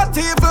stop. Not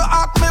evil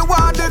act, me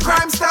want the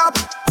crime stop.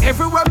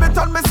 Everywhere me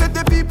turn, me see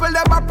the people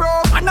them a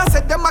broke. And I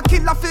said them a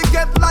killer fi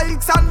get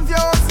likes and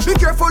views. Be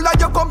careful of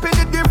your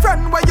company, the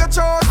friend where you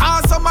chose.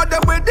 And some of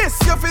them with this,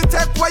 you fi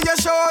take where you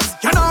shows.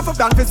 You know for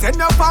plan fi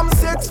send you from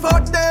 6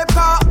 foot deep.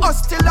 Cause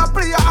us still a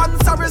player and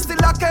sorry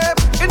still a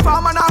cape.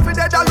 Inform and half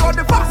dead alone,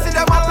 the fussy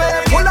them a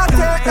pay. Full a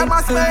take, them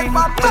a spend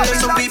from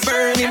Babylon. Be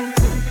burning.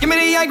 Give me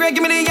the high grade,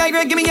 give me the high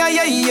grade, give me a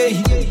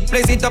yeah.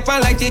 Place it up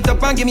and light it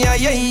up and give me a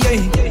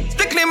yeah.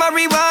 Strictly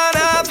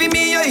marijuana for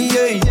me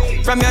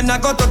yeah. From your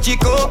knock out to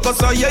Chico,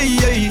 cause yeah.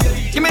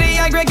 Give me the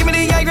high grade, give me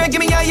the high grade, give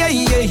me a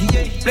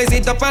yeah. Place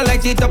it up and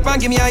light it up and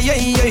give me a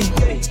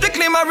yeah.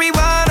 Strictly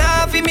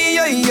marijuana for me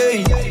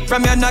yeah.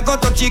 From your knock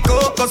out to Chico,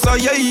 cause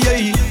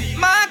yeah.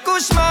 My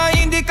kush, my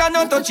indica,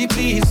 no touchy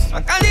please.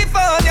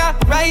 California,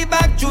 right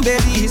back to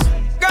Belize.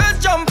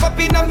 Girls jump up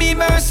in a me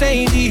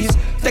Mercedes.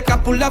 Take a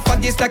pull up for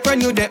this like when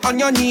you there on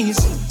your knees.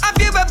 Have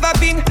you ever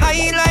been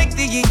high like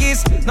the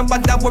Yiggies? No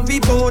matter what we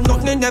both,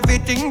 nothing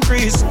everything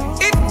freeze.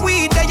 If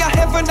we there your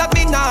heaven that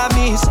be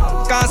miss.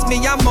 Cause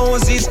me a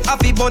Moses,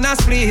 happy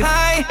bonus please.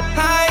 High,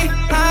 high,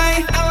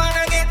 high, I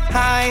wanna get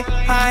high,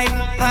 high,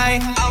 high,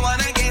 I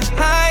wanna get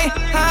high,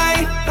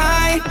 high,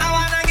 high, I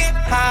wanna get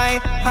high,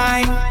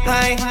 high,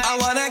 high, I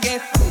wanna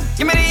get.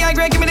 Give me the high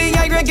grade, give me the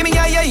high grade, give me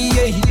a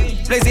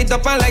yeah. Place it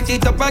up and light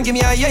it up and give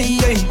me a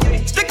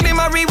yeah. Strictly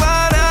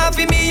marijuana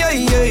for me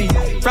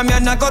yeah. From your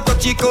knock out to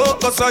Chico,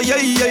 cause yeah.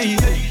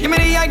 Give me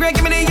the high grade,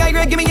 give me the high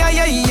grade, give me a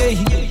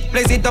yeah.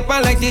 Place it up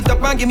and light it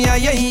up and give me a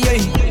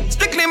yeah.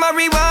 Strictly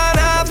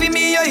marijuana for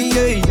me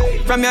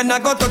yeah. From your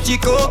knock out to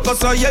Chico,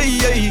 cause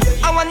yeah.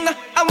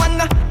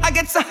 I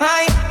get so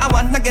high, I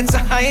wanna get so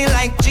high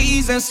like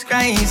Jesus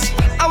Christ.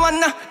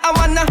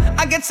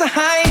 I get so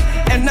high,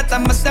 and that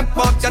time I step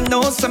out, you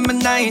know some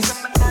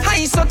nice.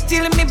 I so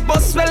till me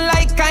bust well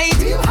like kite.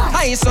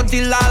 I so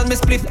till all me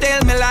split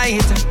tell me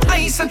light.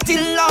 I so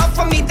till love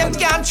for me them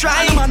can't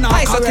try.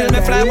 I so till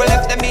me fly well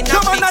left them in a big sky.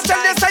 Come on, I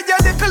tell you say you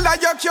little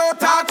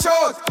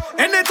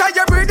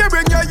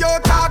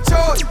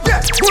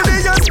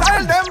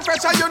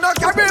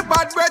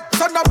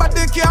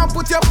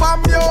put your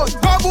palm mute.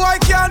 No boy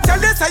can't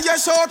tell you say you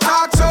show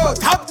talk show.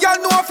 Top girl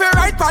know if you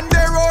right on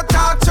the road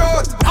talk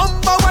show.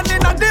 Number one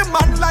in a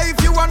demand life,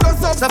 you want no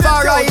substitute.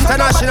 Safari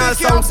International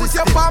Sound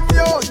System.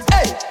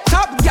 Hey,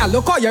 top girl,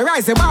 look how you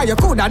rise, why you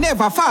coulda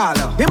never fall.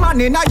 The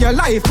man in your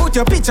life, put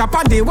your picture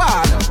on the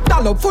wall.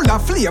 Dollop full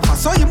of flavor,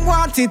 so him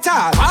want it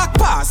all. Walk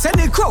past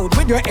any crowd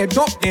with your head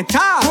up the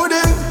top. Put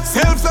it,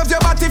 self-love your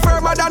body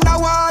firmer than a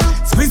wall.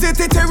 Squeeze it,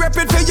 rip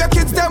it for your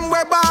kids, them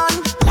we born.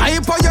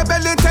 Hype on your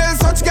belly, tell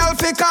such girl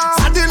fi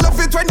come. And they love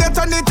it when you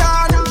turn it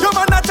on. You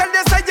man a tell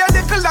you say you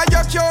little and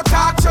you cute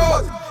talk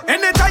show.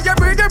 Anytime you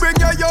bring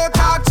your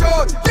talk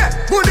show. Yeah,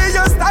 booty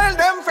your style,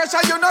 them fresh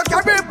and you no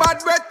carry bad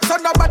breath. So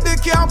nobody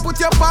can put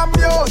your palm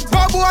mute.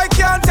 No boy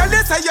can't tell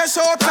you say you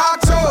show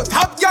talk show.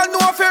 Top girl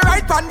know if you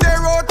right on the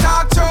road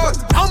talk show.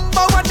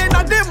 Number one in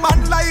a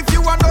demand life,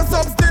 you want no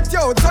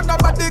substitute. So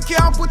nobody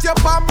can put your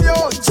palm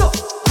mute.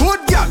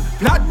 Good girl,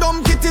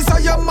 platinum kitty so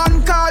your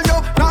man call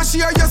you. Now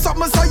share you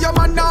something so your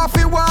man not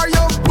fi war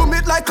you. Boom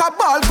it like a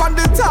ball from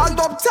the tall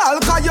up tall.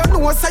 Cause you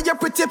know say you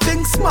pretty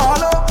pink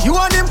smaller. You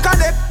and him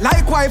connect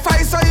like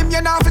Wi-Fi so him you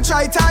not fi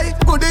try tie.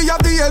 Good you have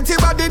the healthy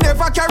body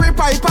never carry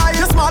pie.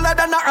 You smaller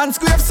than a hand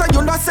scrape so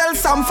you not sell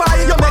some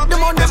fire. You make the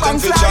money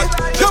bank fly.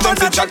 You want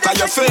to chat cause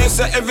your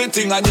face say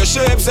everything and your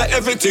shape say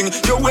everything.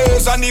 Your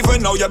ways and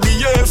even now your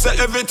behave say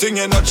everything.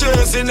 You're not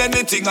chasing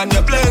anything and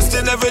you're blessed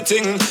in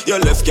everything.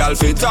 Your left gal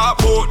fit top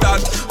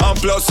that. And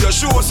plus your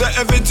shoes say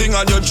everything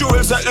and your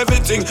jewels say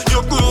everything.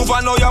 You groove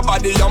and know your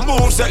body, your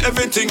moves say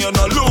everything. You're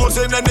not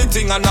losing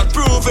anything and not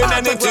proving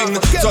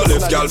anything. So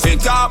lift girl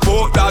fit talk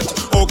about that,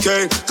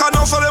 okay? Cause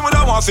enough for them with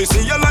a want to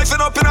see your life end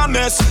up in a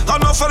mess.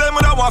 Enough for them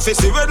with a want to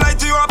see red light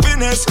to your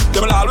happiness.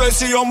 They will always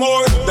see you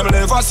more, they will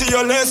never see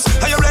you less.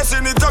 And you're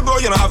blessing it to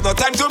go, you don't have no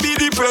time to be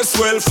depressed.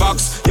 Well,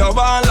 facts, you're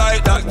born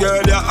like that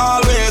girl, you're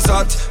always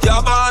hot. You're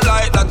born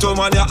like that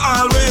woman, you're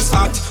always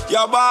hot.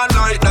 You're born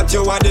like that,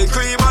 you want the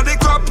cream and the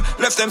crop.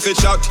 Left them fit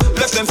shot,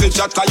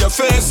 cause your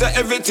face say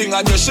everything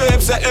and your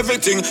shape say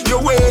everything. Your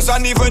ways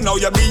and even now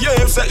your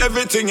behave say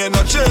everything. You're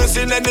not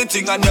chasing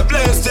anything and you're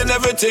blessed in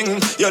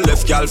everything. Your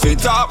left gal fit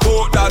talk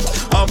about that.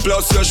 And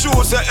plus your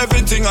shoes say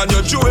everything and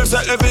your jewels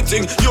say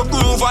everything. Your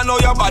groove and know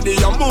your body,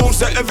 your moves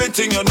say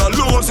everything. You're not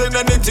losing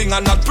anything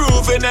and not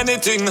proving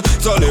anything.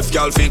 So left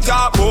gal fit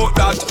talk about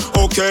that,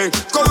 okay?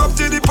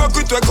 Corrupted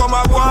hypocrite we come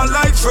and go on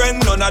like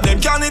friend. None of them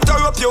can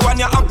interrupt you and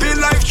your happy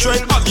life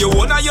trend. But you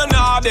wanna you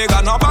not beg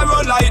and not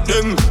borrow like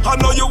them. I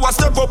know you a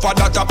step up and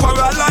that a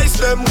paralyze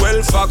them.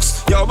 Well,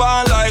 facts, you're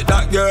born like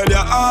that girl,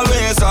 you're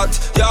always hot.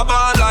 You're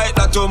born like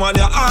that woman,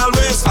 you're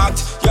always hot.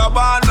 You're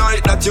born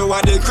like that, you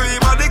want the cream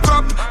and the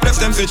cup. Left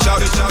them fit shot.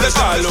 Let's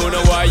all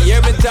know why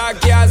hear me talk,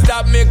 can't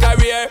stop me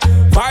career.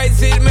 Fight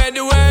it, made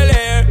the world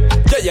here.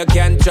 So you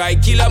can't try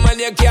kill a man,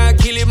 you can't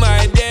kill him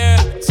right there.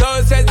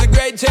 So says the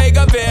great Che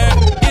Guevara.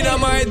 In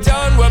my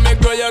town where me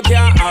grow, you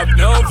can't have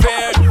no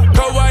fear.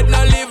 Coward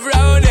not live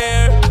round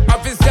here.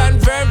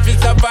 Stand firm, fi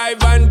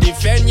survive and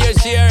defend your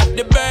share.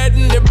 The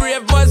burden, the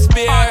brave must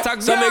bear.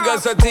 So me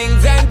got some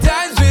things and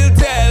times will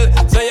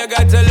tell. So you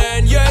got to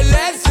learn your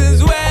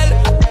lessons well.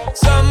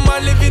 Some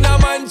man live in a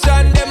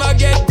mansion, them a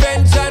get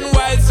pension,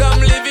 while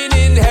some living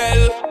in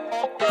hell.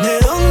 ¿De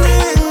dónde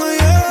vengo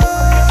yo?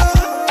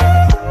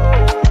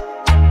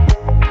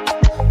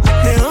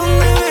 ¿De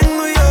dónde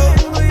vengo yo?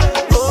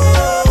 Oh.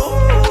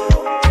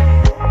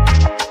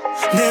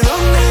 ¿De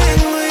dónde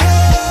vengo yo?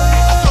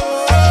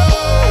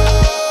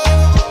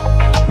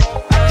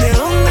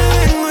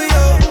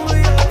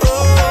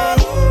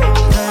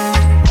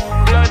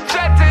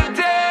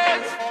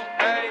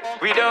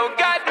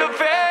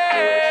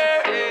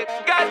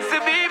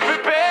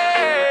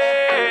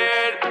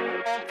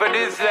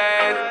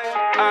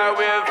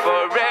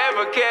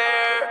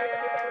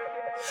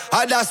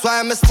 That's why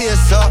I'ma stay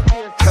so,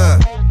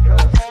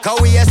 Cause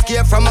we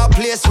escape from a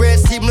place where it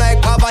seem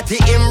like poverty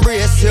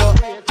embrace you.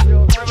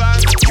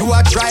 You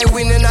a try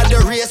winning at the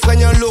race when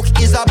your look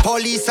is a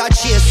police a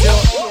chase you.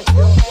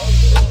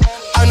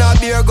 And a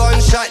beer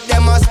gunshot,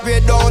 them a spray,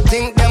 don't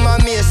think them a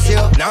miss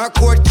you. Now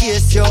court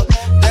case you,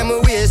 them a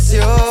waste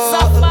you.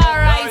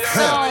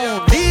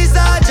 These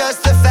are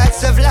just the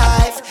facts of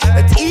life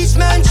that each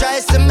man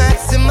tries to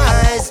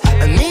maximize.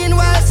 And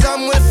meanwhile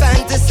some will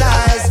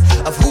fantasize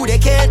of who they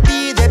can't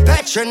be, they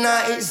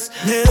patronize.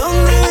 ¿De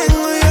dónde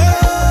vengo yo?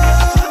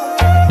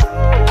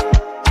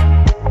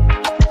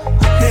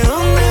 ¿De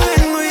dónde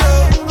vengo yo?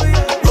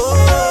 Oh.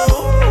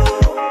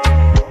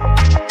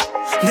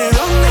 ¿De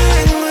dónde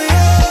vengo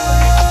yo?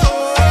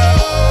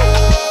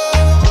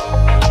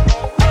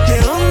 ¿De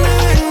dónde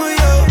vengo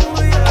yo?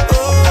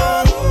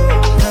 Oh.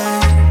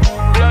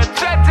 Blood,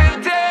 sweat and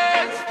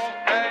tears.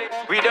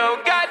 We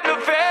don't got no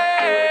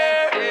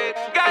fear.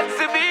 Got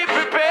to be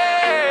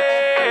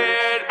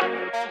prepared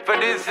for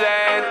this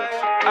land.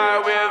 I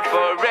will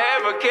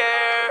forever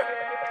care.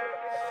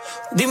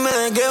 Dime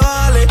de qué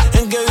vale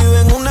en que vive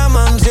en una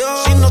mansión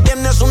si no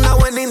tienes una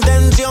buena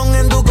intención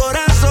en tu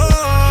corazón.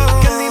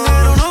 Que el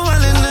dinero no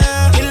vale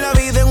nada y la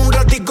vida en un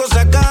ratico se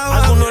acaba.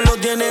 Algunos lo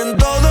tienen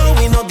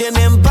todo y no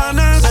tienen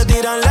panas. Se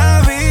tiran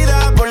la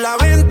vida por la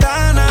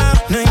ventana.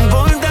 No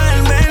importa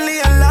el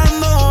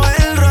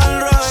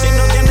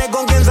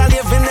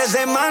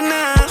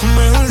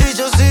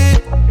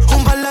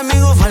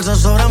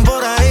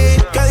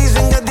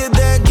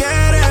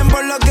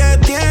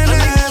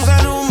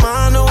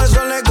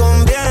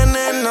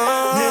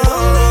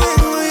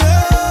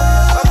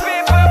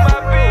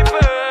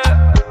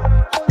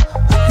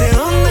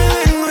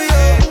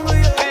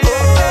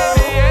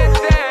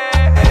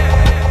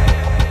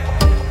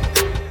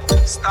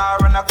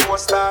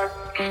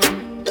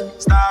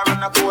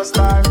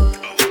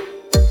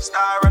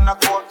star and a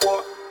court.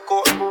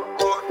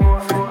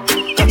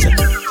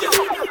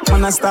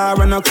 Man a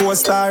star and a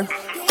co-star.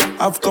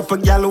 Have couple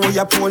gal who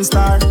a porn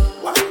star.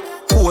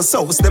 Post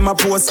house, them a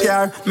post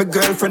car. My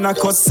girlfriend a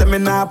cuss, say me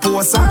nah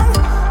post her.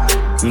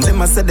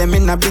 Them a say them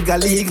in a bigger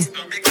league.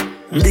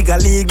 Bigger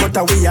league, but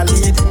a we a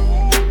lead.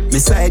 Me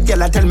side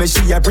gal a tell me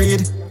she a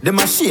breed. Them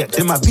a shake,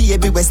 them a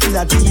baby, we still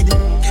a teed.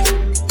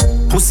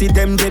 Pussy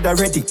them dead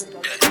already.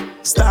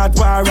 Start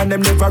war and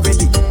them never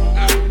ready.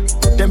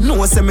 Them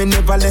know say me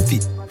never left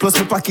it. Plus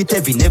me pocket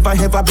heavy, never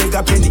ever beg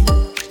a penny.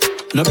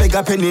 No beg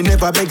a penny,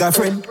 never beg a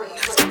friend.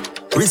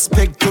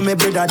 Respect to me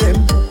brother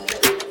them.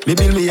 Me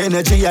build me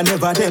energy and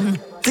never them.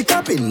 Tick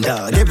up in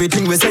dog,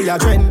 everything we say a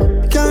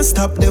trend. Can't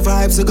stop the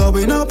vibes are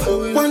going up.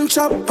 One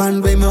chop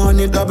and we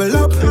money double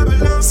up.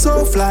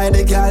 So fly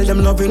the girl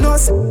them loving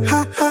us.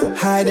 Ha ha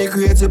ha, they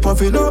crazy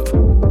puffing up.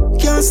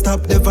 Can't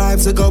stop the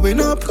vibes are going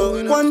up.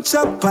 One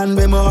chop and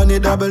we money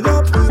double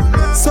up.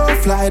 So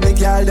fly the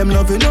girl them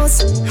loving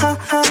us. Ha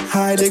ha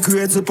ha, they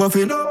crazy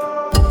puffing up.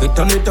 We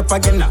turn it up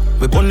again now,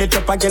 we burn it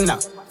up again now.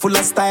 Full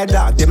of style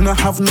dog, them no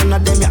have none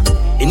of them ya.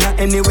 In a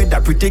any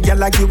weather, pretty girl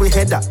like you we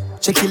header.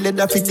 Check it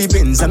leather fit the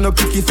Benz and no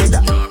picky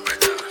feather.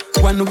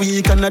 1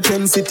 week and a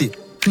 10 city.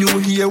 New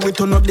year we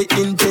turn up the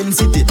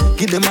intensity.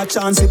 Give them a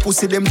chance, we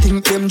pussy them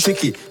think them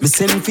tricky. Me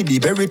send for the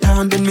very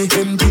time, then me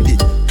empty the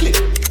clip.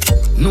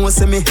 No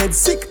say me head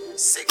sick.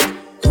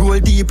 Roll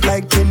deep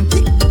like 10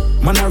 tick.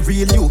 Man a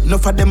real you,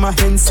 enough of them a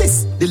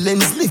insist. The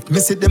lens lift, me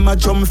see them a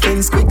jump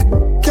fence quick.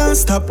 Can't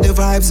stop the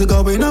vibes are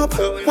going up.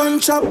 One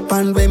chop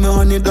and we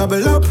money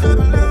double up.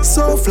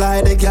 So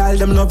fly the girl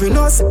them loving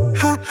us.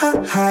 Ha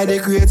ha ha, they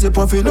crazy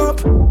puffing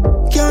up.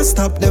 Can't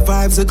stop the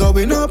vibes are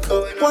going up.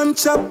 One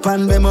chop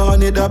and we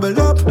money double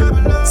up.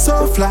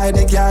 So fly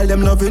the girl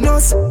them loving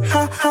us.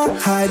 Ha ha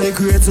ha, they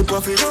crazy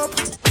puffing up.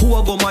 Who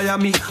a go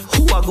Miami?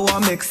 Who a go a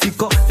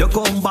Mexico? You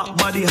come back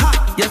body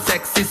hot, you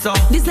sexy so.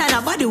 This kind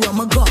of body where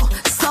me go.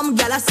 Some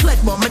gal a sweat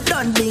but me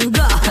done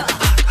bingo.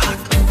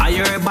 I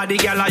hear a body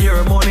gal, I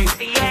hear money.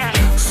 Yeah.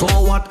 So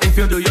what if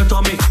you do your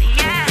tummy?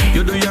 Yeah.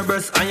 You do your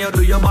breast and you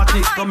do your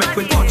body. Come make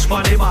we touch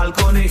for the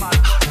balcony.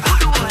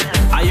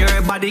 I hear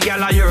a body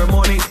gal, I hear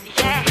money.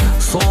 Yeah.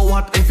 So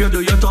what if you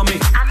do your tummy?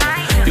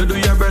 You do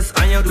your breast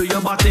and you do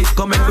your body.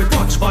 Come make we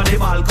touch for the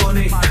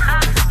balcony.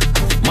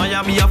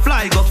 Miami a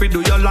fly, go fi do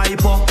your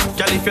lipo.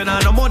 Girl, if you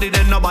not no money,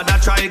 then nobody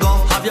try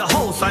go. Have your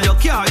house and your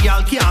car,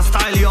 girl can't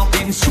style you.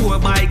 Insure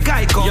my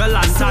guy come, your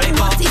last cycle.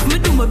 What if me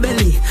do my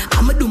belly,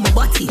 I'ma do my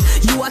body?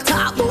 You a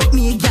talk about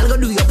me, girl, go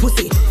do your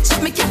pussy.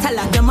 Check me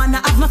catalog, the man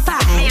I have my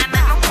file. Me and I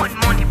don't want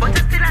money, but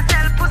you still a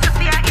sell pussy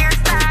for your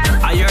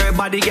hairstyle. I hear a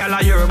body, girl,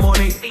 I hear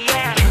money.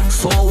 Yeah.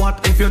 So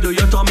what if you do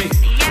your tummy?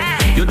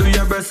 Yeah. You do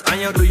your breast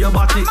and you do your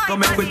body. Come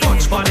make we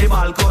touch for the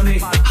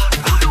balcony.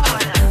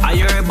 I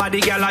hear a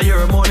body, girl, I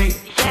hear money.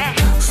 Yeah.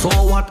 So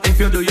what if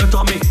you do your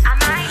tummy?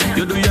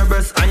 You do your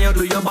breast and you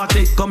do your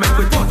body. Come make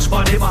we touch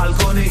for the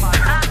balcony.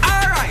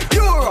 Alright,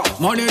 Euro.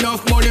 Money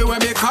enough money when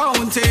me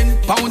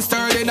counting. Pound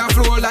sterling a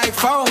flow like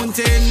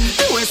fountain.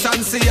 US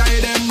and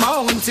CI them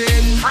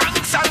mountain.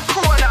 Franks and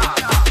corner.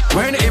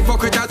 When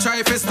hypocrite a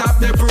try to stop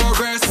the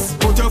progress,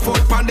 put your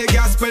foot on the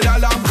gas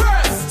pedal and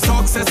press.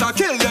 Success a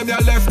kill them, you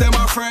left them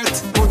a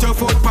fret. Put your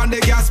foot on the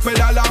gas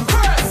pedal and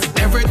press.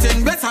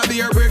 Everything better be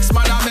your bricks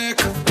man a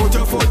make. Put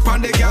your foot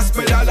on the gas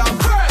pedal and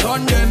press.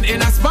 Done them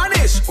in a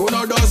Spanish, who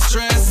no does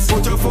stress.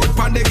 Put your foot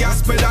on the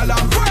gas pedal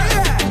and press.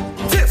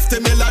 Yeah. 50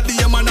 melody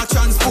a man a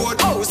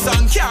transport. House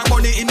and car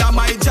money in a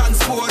my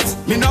transport.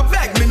 Me no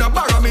beg, me no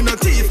borrow, me no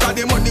thief. Cause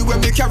the money when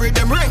me carry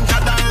them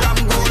ranker than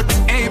ram goat.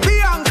 Hey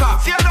Bianca,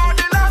 fear down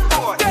the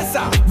landboard. Yes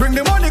sir, bring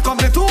the money come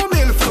the 2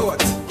 mil float.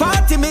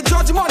 Party me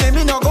judge money,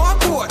 me no go a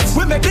court.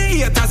 We make the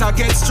haters a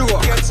get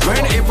stroke.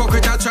 When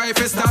hypocrite a try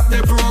to stop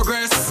the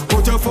progress,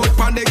 put your foot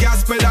on the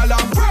gas pedal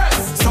and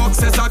press.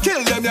 Success a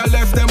kill them, you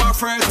left them a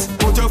fret.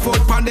 Put your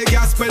foot on the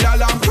gas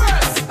pedal and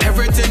press.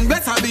 Everything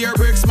better be your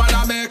bricks man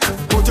a make.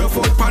 Put your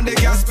foot on the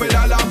gas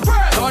pedal and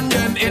press. Done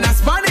them in a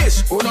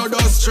Spanish, who no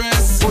does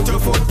stress. Put your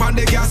foot on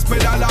the gas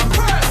pedal and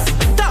press.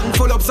 Tank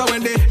full up so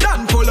when they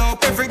done full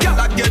up. Every girl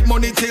that get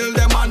money till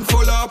them man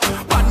full up.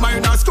 Bad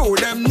mind a screw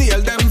them,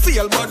 nail them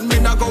feel. But me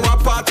not go a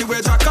party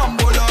where Jack and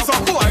bull up.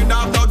 Some boy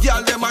now no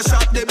girl them a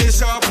shot the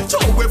bishop. So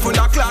we full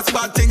of class,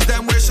 bad things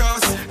them wish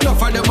us.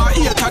 Enough of them a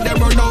hater, them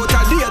run out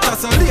of data.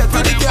 So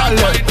later the girl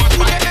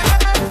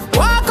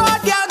walk out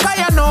girl cause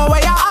you know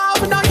where you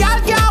have. No girl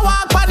can't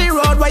walk on the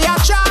road where you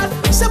trod.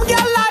 Some girl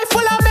life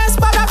full of mess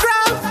by the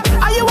crowd.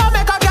 And you want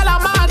make a girl a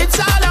man, it's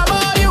all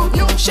about you.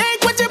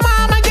 Shake with your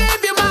mama,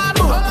 give you my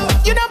boo.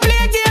 You don't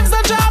play games,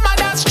 no drama,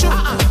 that's true.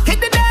 Hit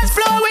the dance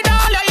floor with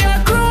all of your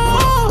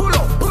crew.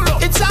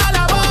 It's all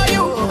about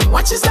you.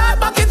 Watch you start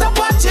back it up,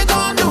 what you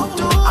gon' do?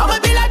 I'ma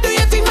be like, do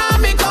you think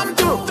mommy come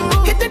through?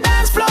 Hit the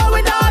dance floor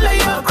with all of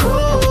your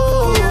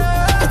crew.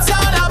 It's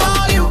all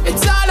about you,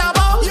 it's all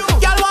about you.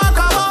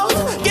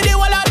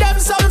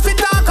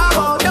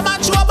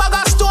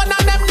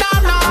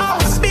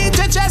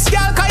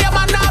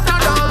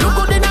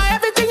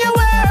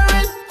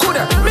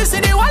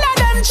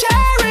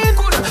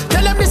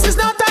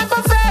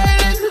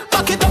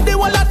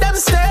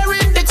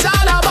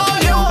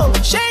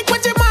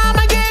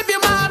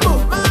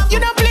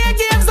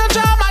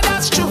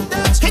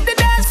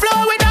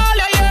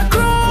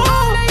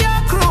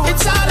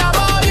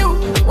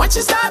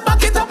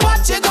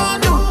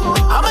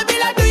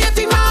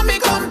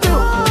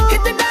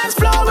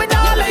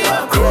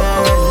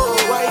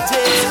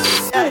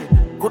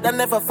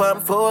 never farm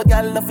for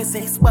gal, love is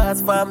 6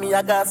 bars for me,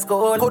 I got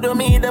school. Who do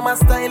me, them a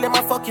style, them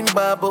a fucking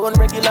baboon.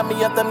 Regular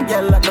me at them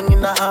gal, like long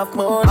in a half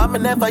moon. I'ma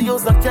never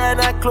use no care,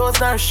 not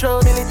clothes, nor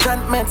shoes.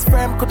 Militant men's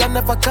firm, could I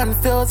never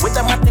confuse. With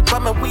a matic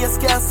on my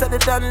waist, can't set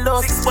it down low.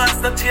 6 bars,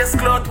 no chase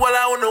cloth, while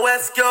I on the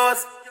West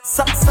Coast.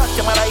 Suck,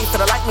 your mother if you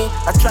like me.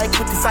 I try to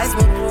criticize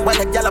me, while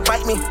the gal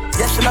bite me.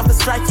 Yeah, she love the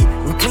strikey,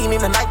 I'm clean in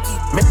the Nike.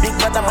 Me big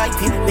brother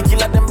mighty, the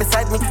killer them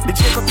beside me. The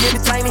Jacob here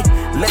the tiny,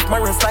 left my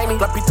ring slimy.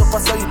 Clap it up,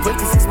 I saw you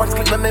 26 months,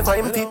 click me never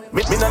empty.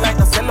 Me no like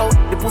the sell out,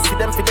 the pussy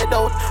them fit dead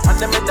out. And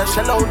them make that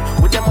shell out,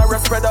 with them I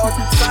rest spread out.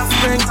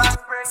 Spring,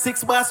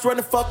 6 bars run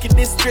the fucking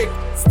district.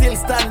 Still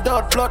stand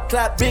out, blood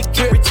clot, big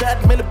drip.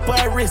 Richard Miller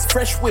by wrist,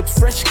 fresh whips,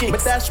 fresh kicks. Me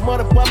dash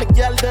mother by me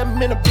gal,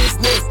 them in a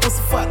business.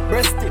 Pussy fat,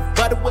 breast stiff,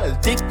 body well,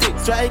 dick dick.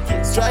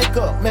 Strike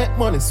up, make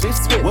money, switch.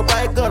 We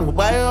buy a gun, we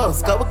buy a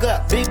house, cause we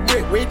got big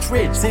brick, rich,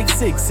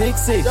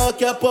 6'6". Dog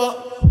cap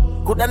up.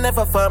 Could I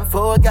never farm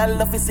for gal,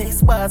 love is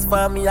 6 bars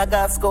for me, I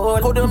got school.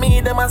 Who do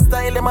me, them a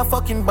style, them a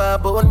fucking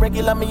baboon.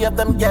 Regular me at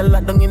them gal,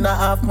 like down in a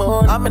half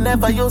moon. I'ma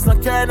never use no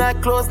care,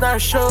 not clothes, nor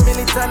show.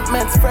 Militant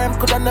men's firm,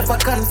 could I never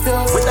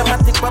confuse. With a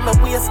matic on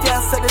my waist,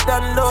 can't set it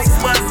down low.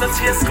 6 bars, no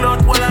chase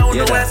cloth, while I on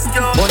the West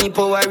Coast. Money,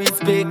 power,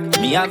 respect.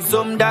 Me have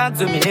some dogs,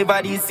 so me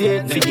never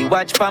deceive. For the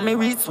watch for me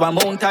wrist, one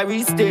mount a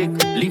mistake.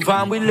 Live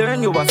and we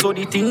learn, you are so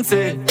the thing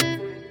say.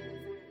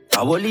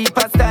 I will leap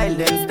a style,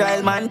 them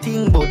style man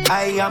thing. But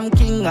I am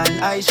king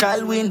and I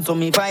shall win. So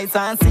me voice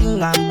and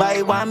sing and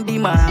buy one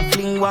beamer and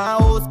fling one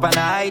house pan a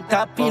high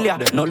top pillar.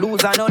 No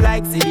loser, no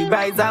like, see the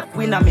rise up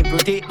winner. Me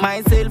protect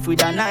myself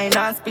with a 9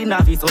 and spinner.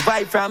 We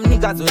survive from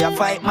niggas, we a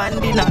fight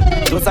man dinner.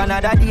 Just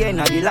another day in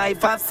the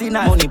life of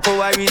sinner. Money,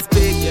 power,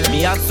 respect.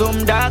 Me have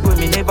some dog when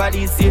me never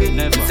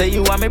deceive. Say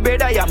you are my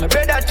brother, you are my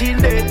brother till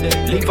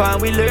death. Live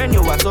and we learn,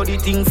 you are so the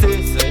thing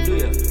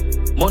say.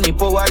 Money,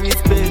 power,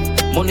 respect.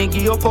 Money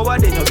give you power,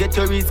 then you get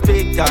your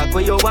respect. Talk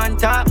where you want,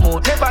 talk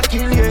more, never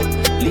kill you.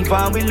 Live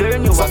and we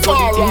learn, you what the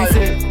things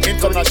say.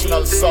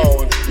 International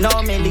sound.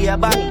 Now me lay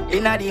back,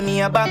 inna the me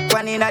back,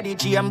 one inna the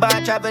chamber.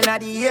 Travel inna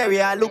the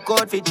area, look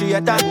out for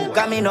traitor.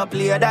 Come in up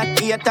play that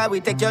theater, we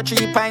take your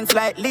 3 pints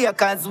like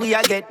Lakers. We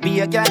a get be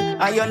a gal,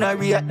 and you no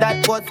rate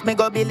that. But me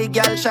go Billy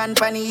gal, shan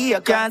pan the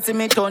ear. Can't see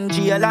me turn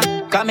jailer.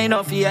 Come in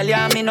no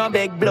failure, me no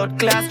beg blood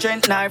class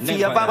strength nor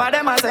fear. What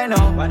them a say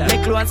no?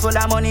 Me clothes full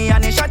of money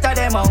and it shatter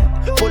them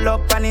out. Pull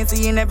up and it's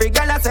in every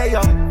gal I say yo.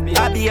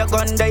 I be a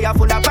gun there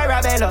full of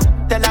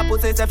parabellum. Tell a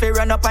pussy if you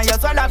run up and you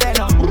swallow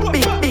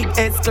venom. Big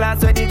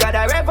S-class where they got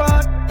a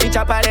record. Each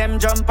up of them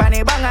jump and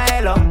they bang a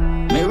hello.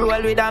 Me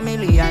roll with $1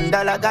 million,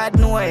 God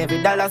know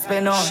every dollar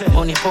spend on.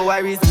 Money,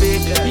 power,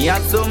 respect. Me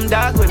have some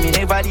dog when me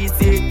never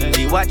deceive.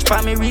 The watch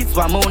for me wrist,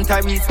 one mount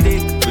a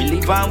respect. We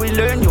live and we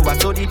learn, you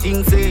what all the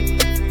things say.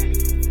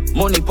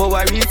 Money,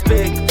 power,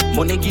 respect.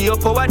 Money give you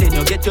power, then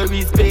you get your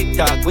respect.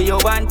 Talk where you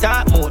want,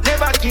 talk more,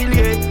 never kill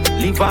you.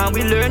 Live and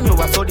we learn, you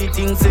what all the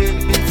things say.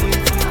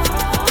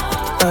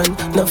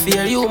 And no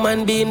fear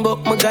human being,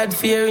 but my God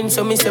fearing.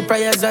 So me say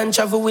prayers and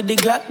travel with the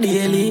Glock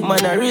daily.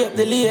 Man, I rape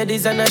the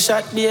ladies and I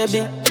shot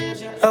baby.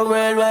 A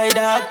worldwide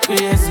act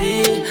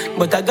crazy,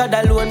 but a God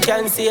alone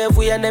can save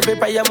we. And every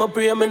prayer I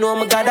pray, me know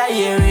my God I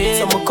hear it.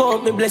 So me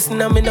count me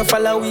blessing and me no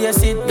follow we a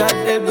sit. God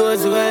help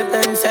those who help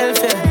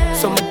themselves, yeah.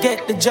 So me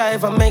get the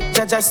drive and make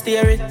Jaja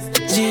steer it.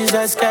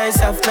 Jesus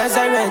Christ of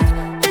Nazareth.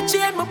 The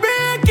chain me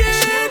break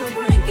it,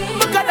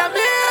 my God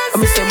amazing.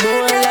 I say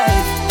more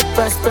life,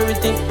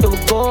 prosperity,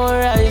 you go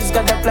rise.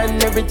 God a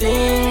plan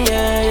everything,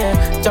 yeah,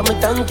 yeah. Jah me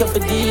thank you for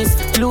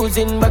this.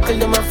 Losing battle,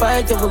 them a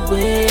fight, you will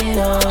win,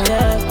 oh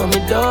yeah. But me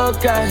don't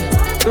cry,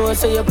 don't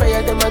say your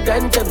prayer, them a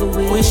grant every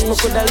wish. Wish me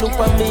coulda look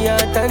on me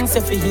heart and say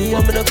for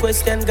heal. Me no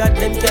question God,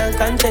 them can't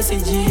contest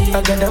it, G.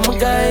 I got them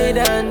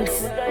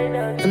guidance,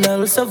 and I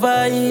will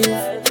survive.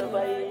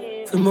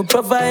 I'm a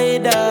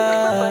provider,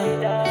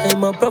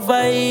 I'm a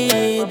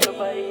provide.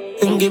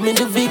 And give me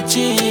the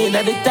victory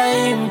at the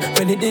time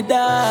when it the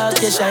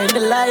dark, you shine the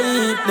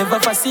light. Never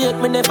forsake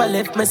me, never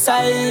left my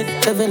side.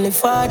 Heavenly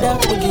Father,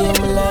 we give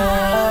me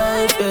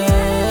life,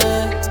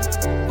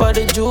 yeah. For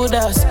the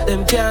Judas,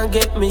 them can't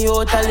get me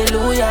out,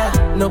 hallelujah.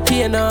 No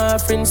pain, no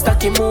offering,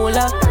 stacky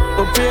moolah.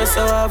 But pray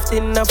so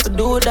often, I have to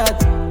do that.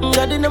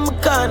 God in my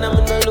corner,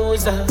 I'm no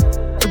loser.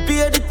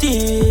 Prepare the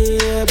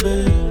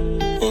table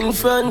in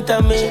front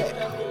of me.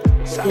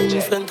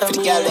 In front of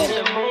me.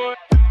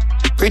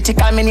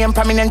 Critical, me name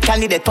prominent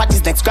candidate. What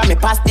is next? Grammy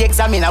pass the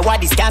examiner.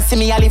 What is can't see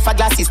me? I live for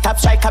glasses. Top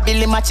striker,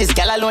 Billy matches.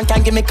 Girl alone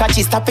can give me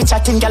catches. Stop it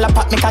chatting, girl a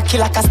pop me cocky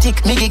like a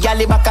stick. Me give girl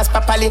back as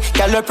papali.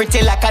 Girl we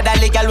pretty like a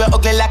dolly. Girl we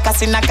ugly like a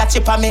sin. Catch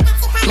chip on me.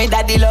 Me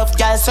daddy love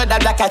girl so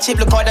that black a chip.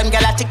 Look how them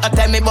girl a tick. Not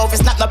tell me about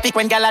it's not no pick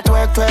when girl a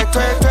twerk. Girl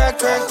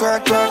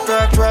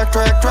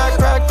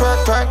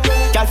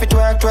fit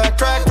twerk.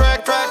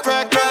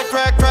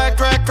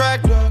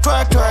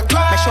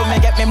 Make sure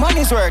me get me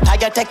money's worth. I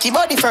get take your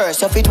body first.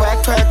 So fit twerk.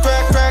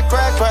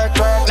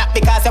 Not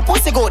because your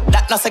pussy good,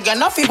 that no say girl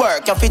no fi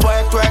work. You fit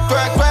work. Girl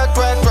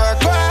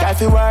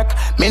fi work.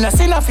 Me no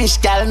see no fish,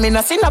 girl, me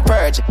no see no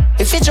purge.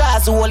 If it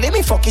draws hole, let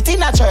me fuck it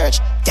in a church.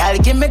 Girl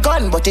give me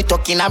gun, but it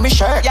tuck in a me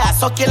shirt. Yeah,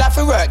 so kill her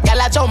fi work,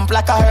 girl I jump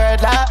like a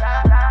hurdler.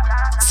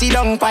 See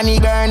down pan the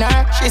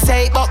burner. She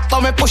say it buck,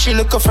 but me push it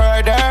look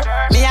further.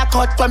 Me a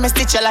cut when me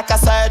stitch it like a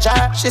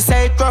surgeon. She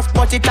say it rough,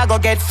 but it a go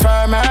get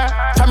firmer.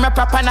 From me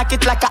proper knock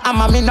it like a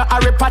hammer. Me no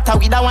Harry Potter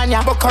with a one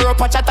ya. Book her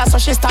up a chatter so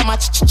she stammer.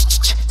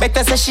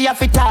 Better say she have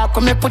to talk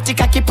when me put it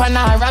cocky pan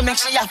her and make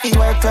she have to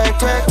work.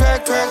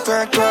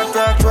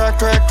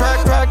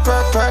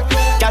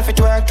 Girl fit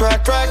work.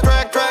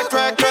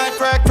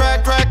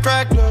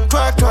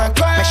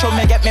 Make sure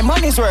me get me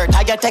money's worth.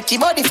 I get take your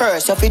body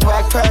first. You fit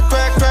work.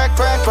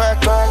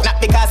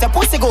 Not because your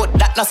pussy good,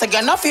 that no say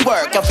you no fi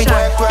work. You fit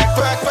work.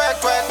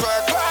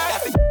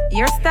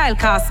 Your style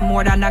costs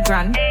more than a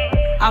grand.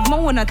 Have my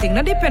own thing,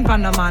 no depend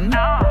on the man.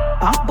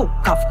 A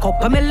book of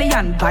couple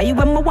million. Buy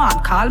when me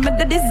want, call me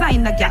the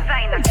designer girl.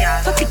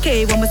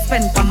 30K when me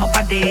spend on my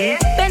body.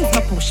 Benz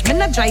me push, me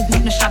no drive, me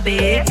no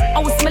shabby.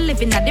 House me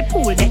living at the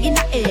pool, they in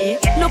the air.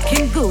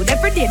 Looking good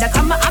every day, that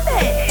come a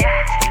bed.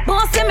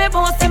 Bossy me,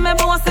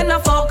 no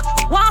fuck.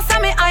 Want see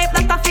me hype,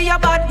 that a for your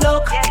bad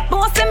luck.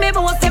 Bossy me,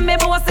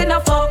 no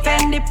fuck.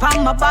 Fendi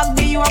pan my bag,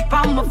 be you up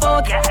on my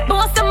foot.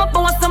 Bossy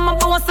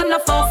no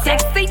fuck.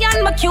 Sexy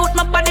and my cute,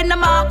 my body no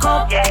mark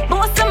up.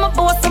 Bossy no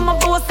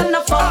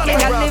fuck. Yeah,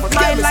 I live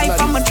my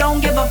life and I don't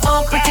give a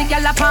fuck. Pretty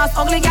girl a pass,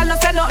 ugly girl no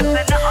say nothing.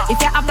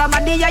 If you have the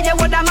body, yeah, you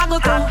woulda maggle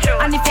too.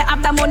 And if you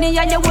have the money,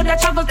 yeah, you woulda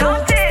travel too.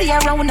 Stay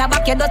around the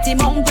back, you dirty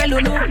mount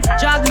Pelulu.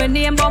 Drag me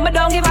name, but me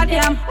don't give a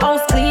damn.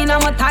 House clean,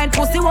 I'm a tight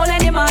pussy, whole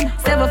any man.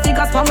 7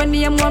 figures for my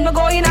name, when me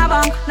go in a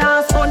bank.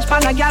 Now sponge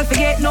pan a girl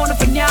forget no the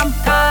yam.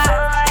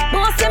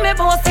 Bossy me,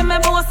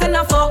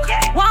 no fuck.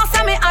 Want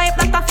see me hype,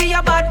 that a for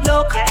your bad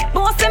luck.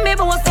 Bossy me,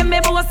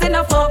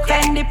 no fuck.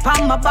 Fendi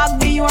pan my bag,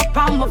 be you up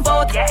on my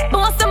foot.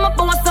 Bossy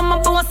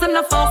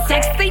no fuck.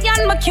 Sexy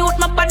and my cute,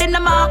 my body no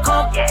mark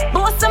up.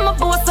 Bossy no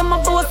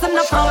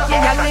fuck.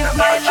 Yeah, I live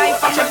my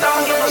life and I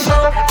don't give a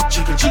fuck.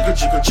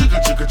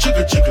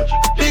 Jiggle.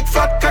 Big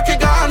fat cocky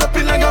gone up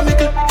in a your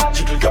middle.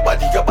 Jiggle your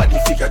body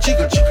figure,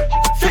 jiggle.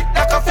 Fit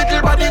like a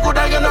fiddle, body good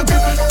and you no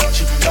gripple.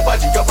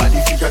 Jiggle your body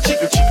figure,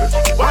 jiggle.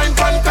 Wine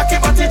pan cocky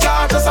body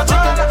jar, just a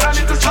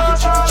jiggle.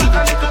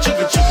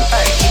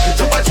 Hey,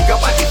 jiggle your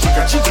body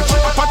figure, jiggle.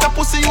 Pat a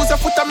pussy use a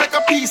foot to make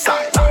a peace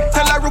sign.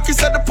 Tell a rookie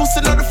said the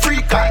pussy not the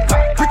free kind.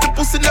 Pretty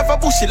pussy never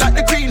bushy like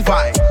the green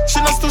vine. She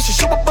not stushy,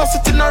 she will bust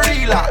it in a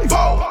real life.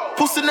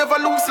 Pussy never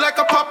loose like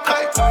a pop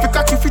kite. The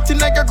cocky fitting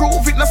like a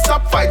groove, it no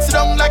stop fight. Sit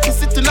down like you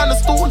sitting on a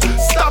stool,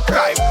 stop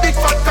right. Big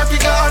fat cocky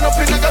gone up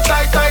in a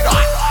tight.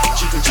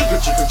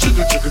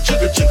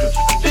 Jiggle.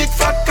 Big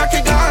fat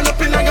cocky gone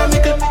up in a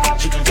middle.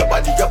 Jiggle your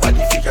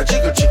body figure,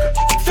 jiggle.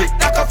 Fit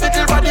like a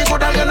fiddle, body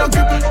good and you no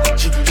gripple.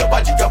 Jiggle your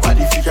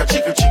body figure,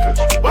 jiggle.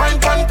 Wine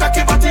pan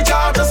cocky body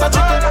jar, just a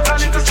jiggle.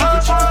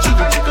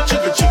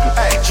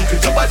 Hey, jiggle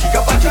your body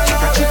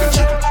figure, jiggle.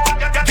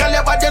 Girl,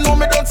 your body know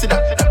me don't see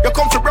that. You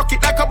come to rock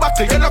it like a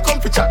buckle, you no come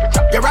to chat.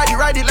 You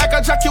ride it like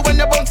a jockey when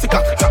you bounce it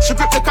cock. She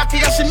grip the cocky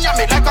and she yam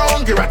it like a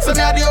hungry rat. So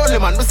me are the only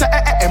man, me say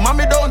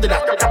mommy don't do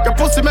that. Your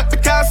pussy make me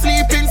can't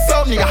sleep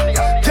insomnia.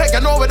 Yeah,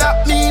 you know what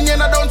that mean, you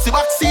know don't see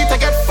back seat. I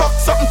get fucked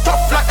something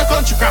tough like the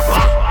country crap.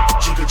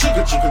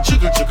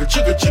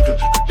 Jiggle.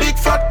 Big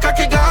fat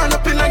cocky gone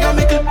up in a your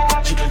middle.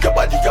 Jiggle your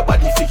body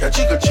figure,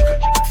 jiggle.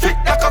 Fit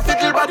like a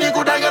fiddle, body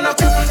good and you no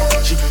cripple.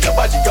 Jiggle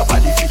your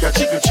body figure,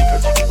 jiggle.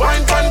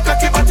 Wine pan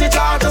cocky body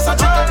jar, just a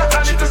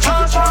jiggle.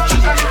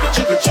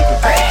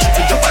 Hey,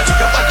 jiggle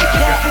your body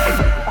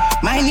figure.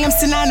 My name's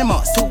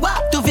synonymous to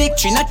walk to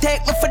victory, not take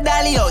me for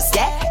Dalios,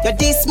 yeah? You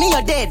diss me,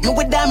 you're dead, me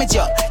will damage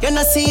you. You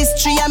no see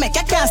history, I make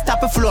you can't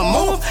stop a flow.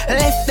 Move,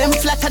 left them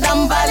flatter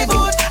than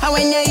Bollywood. And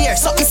when you hear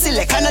something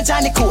silly, kind of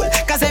Johnny Cool.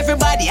 Cause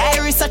everybody,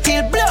 iris a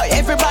till blow,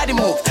 everybody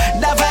move.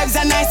 The vibes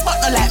are nice, but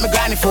not like my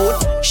granny food.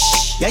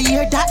 Shh. You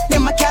hear that?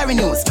 Them a carry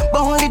news.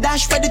 But only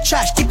dash for the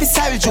trash, keep it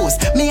sorry juice.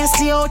 Me a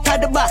see out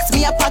of the box,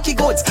 me a packy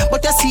goods.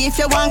 But you see if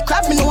you want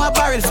crab, me know a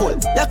barrel full.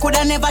 You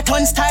coulda never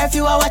turn star if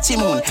you a watching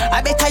moon.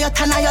 I better you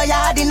turn your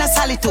yard in a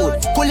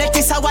solitude.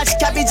 Coolest a watch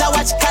cabbage, a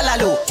watch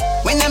callaloo.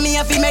 When I me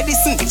have the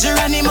medicine,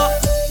 Geronimo.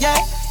 Yeah,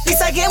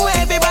 this a game where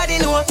everybody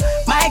know.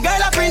 My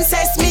girl a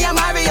princess, me a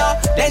Mario.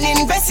 Then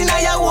invest in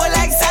a your whole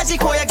like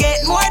Sajiko. You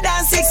get more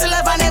than 6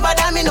 love and never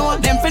damn me know.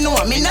 Them fi know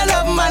me no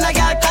love man, I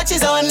got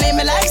catches only.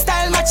 Me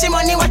lifestyle matching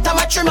money, what a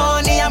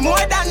matrimony. I'm more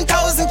than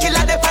 1,000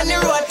 killer dep on the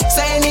road.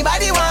 So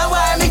anybody want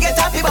war, me get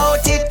happy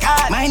about it.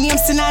 Cause my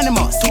name's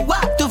synonymous to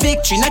walk to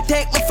victory, not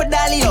take me for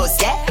Dalios,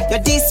 yeah? You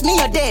diss me,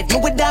 you're dead, me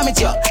will damage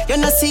you. You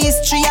no see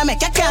history, I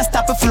make you can't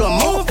stop a flow.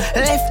 Move,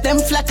 left them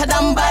flatter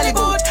than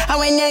Bollywood. And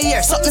when you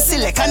hear something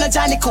silly, kind of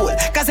Johnny Cool.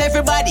 Cause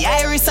everybody,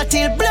 iris a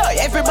till blow,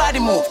 everybody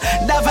move.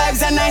 The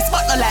vibes are nice,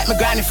 but not like my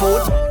granny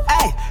food.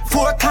 Hey,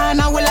 Four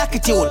corner with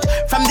latitude.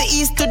 From the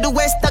east to the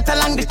west, that's a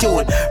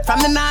longitude. From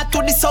the north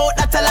to the south,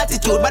 that's a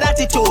latitude. But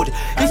attitude,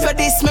 if you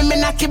diss me,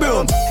 me knock your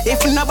broom.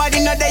 If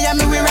nobody know there,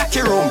 me we rock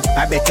your room.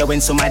 I bet you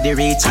when somebody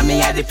reach, and me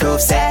had the proof,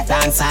 say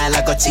dance all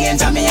I go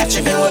change, and me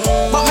attribute.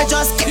 But me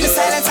just keep the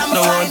silence, and me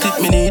no want it,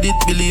 me need it,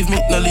 believe me,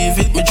 no leave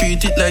it. Me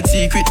treat it like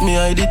secret, me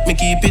hide it, me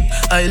keep it.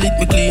 I'll it,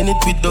 me clean it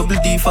with double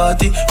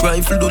D40.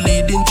 Rifle do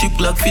leading, chip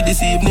lock for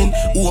this evening.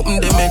 Open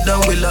the head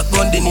down, we lock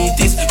gun the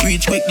neatest.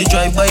 Reach quick, the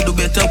drive by, do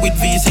better with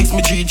V6. Me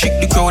trick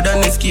the crowd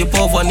and escape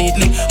over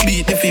neatly.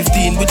 Beat the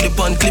 15 with the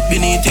pan clip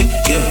beneath it.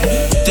 Yeah,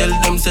 tell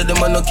them say them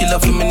a no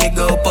killer for me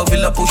nigga. Up a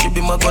villa push it be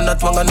my gun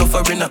at wang and no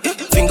foreigner.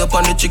 Finger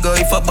on the trigger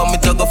if I bomb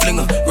it I go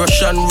flinger.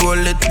 Russian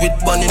roulette with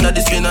bun in the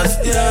spinners.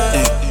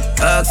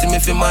 Yeah. Ask him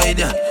if he my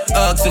dad.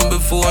 Ask him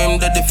before him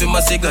that if he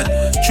my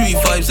cigarette.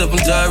 357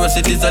 Taurus,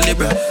 it is a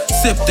Libra.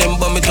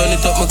 September me turn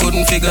it up, me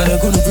couldn't figure.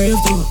 They're gonna brave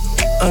though.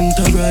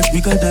 Entourage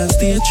bigger than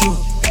stage show.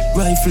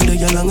 Rifle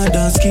they longer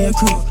than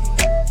scarecrow.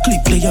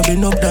 Clip they have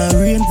been up than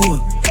rainbow.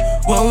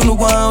 Wow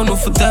no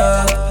for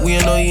that. We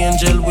ain't no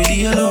angel with the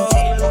yellow.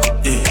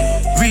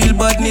 Yeah. Real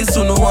badness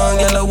so no one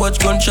yellow watch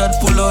gunshot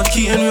pull out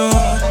cane yo.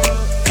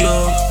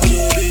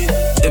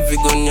 Every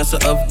gun you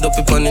have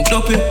dopey pan it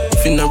dopey.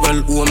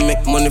 Funeral who make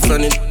money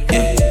from it.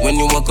 Yeah.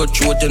 When you walk out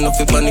throat you know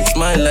fi panic.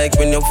 Smile like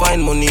when you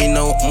find money in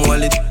a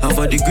wallet. Have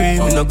a degree,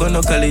 me no go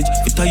no college.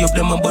 We tie up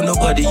them and burn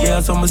nobody, yeah,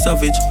 so I'm a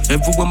savage.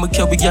 Everywhere me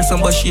carry gas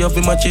and bash have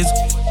in matches.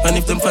 And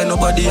if them find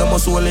nobody, I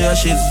must only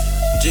ashes.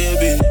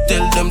 JB,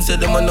 tell them say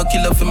them a no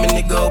killer for me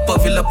nigga. Up a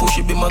villa push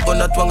it be my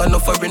gun at wang and no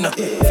foreigner.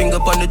 Finger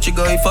on the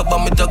trigger if I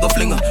bomb it I go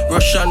flinger.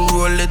 Russian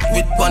roulette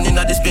with one in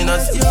the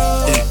spinners.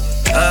 Yeah.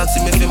 Ask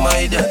him if he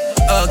my dad.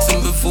 Ask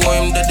him before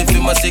him that if he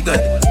my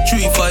cigarette.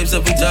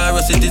 357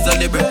 Taurus, it is a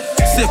Libra.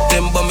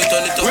 September me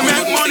turn it up. We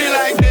make money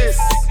like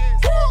this.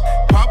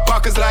 Pop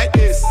pockets like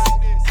this.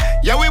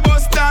 Yeah, we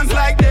bust dance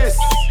like this.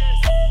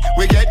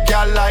 We get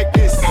gal like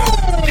this.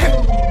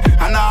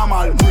 A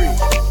normal breed.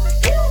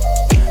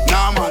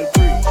 Normal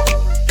breed.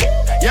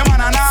 Yeah, man,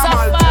 a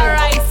normal breed.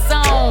 Safari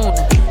sound.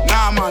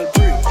 Normal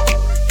breed.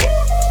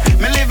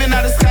 Me living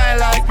at the sky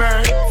like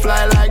bird.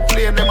 Fly like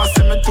plane. Them a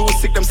send me too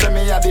sick. Them send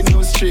me at the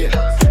new straight.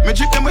 Me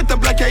drip them with the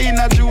black in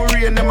a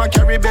jewelry. And them a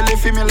carry belly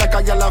for me like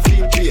a gal a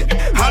feel pain.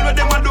 All of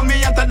them a do me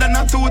hotter than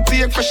a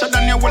toothache. Fresher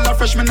than your wall of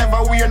fresh. Me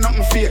never wear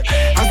nothing fake.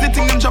 As the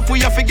thing them drop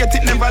we have forget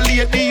it never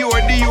late.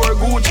 Dior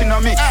Gucci no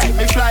me.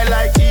 Me fly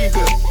like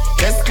eagle.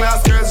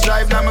 S-class girls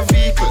drive now my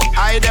vehicle.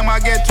 I them a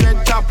get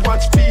red top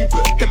watch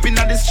people. Stepping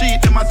on the street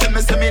them a tell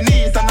me say me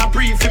neat. And a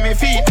pre for me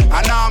feet.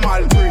 A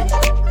normal breed.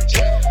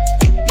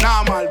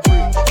 Normal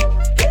breed.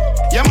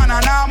 Yeah man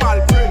a normal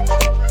breed.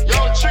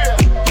 Yo chill.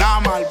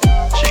 Normal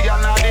breed. She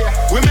got not there.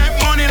 We make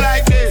money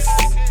like this.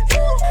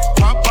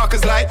 Pop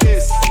pockets like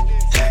this.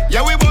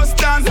 Yeah we bust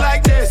dance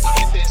like this.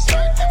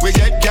 We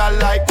get gal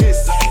like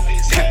this.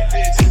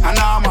 A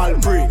normal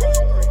breed.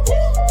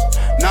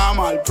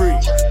 Normal breed.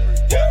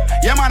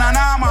 Yeah man a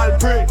normal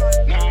breed.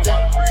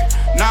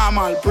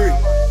 Normal breed.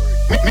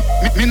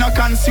 Me no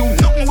consume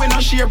nothing when I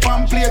share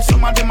pan plate.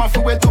 Some of them a fi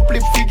wet up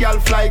lip fi gal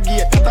fly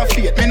gate. That a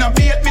fate. Me no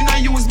bait, me no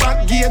use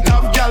back gate.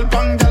 Have gal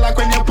bang gal like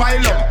when you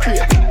pile up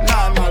crate.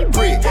 Normal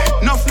breed.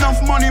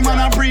 Enough money man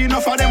a breed.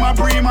 Enough of them a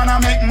breed man a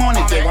make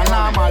money. They a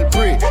normal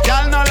breed.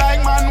 Gal no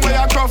like man where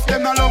I cruff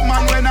them. No love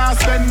man when I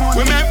spend money.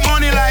 We make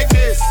money like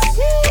this.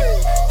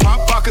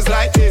 Pop pockets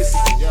like this.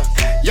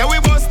 Yeah we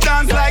bust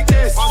dance like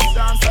this.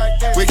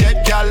 We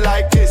get gal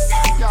like this.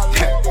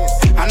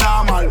 A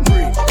normal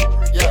breed.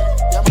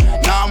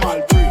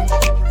 Normal breed.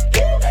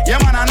 Yeah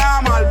man a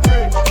normal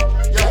breed.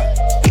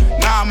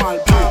 Normal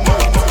breed.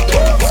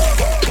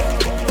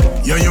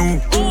 Yeah you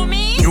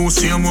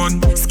same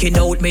one. Skin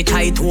out me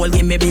tight hole,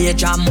 give me be a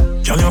jam.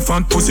 Girl your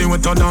fat pussy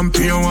wetter than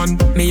pure one.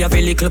 Me have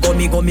a little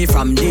gummy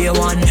from day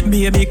one.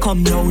 Baby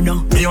come now.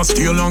 Me a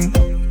stay long.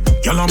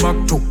 Girl I'm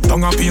back to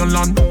down a pale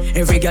land.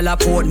 Every girl a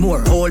port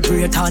more, whole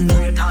Britain.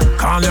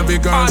 Call every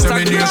girl's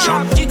every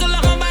nation. Jiggle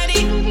up my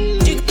body.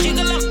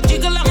 Jiggle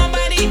up my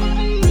body.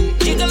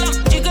 Jiggle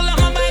up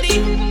my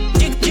body.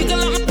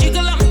 Jiggle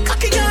up.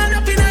 Cocky girl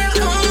up in your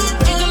arm.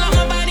 Jiggle up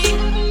my body.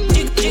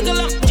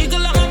 Jiggle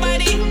up my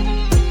body.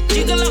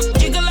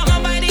 Jiggle up my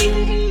body.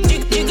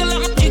 Jiggle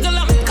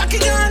up. Cocky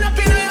girl up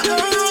in your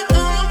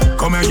arm.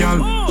 Come here girl,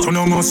 turn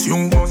on my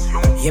you.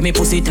 Yeah, me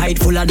pussy tight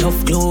full of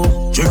enough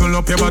glue. Jiggle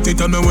up your body,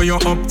 tell me where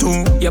you're up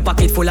to. Your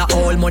pocket full of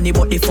all money,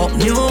 but the fuck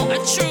new.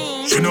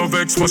 She no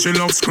vex, but she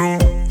love screw.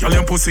 Girl,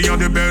 your pussy are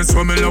the best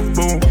when me love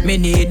boo. Me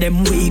need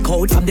them weak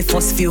out from the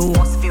first few.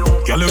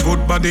 Girl, your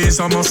good body is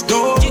a must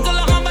do. Jiggle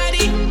up my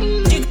body.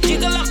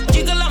 Jiggle up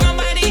my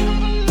body.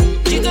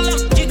 Jiggle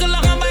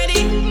up my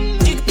body.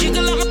 Jiggle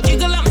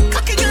up.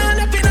 Cocky girl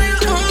up in your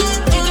arm.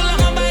 Jiggle up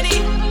my body.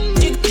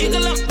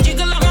 Jiggle up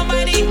my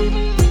body.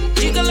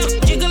 Jiggle up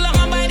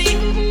my body.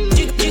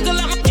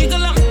 Jiggle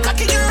up.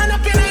 Cocky girl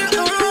up in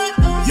your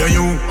arm. Yeah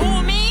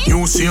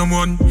you same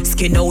one.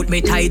 Skin out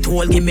me tight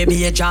hole, give me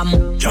be a jam.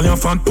 Girl your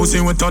fat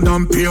pussy wetter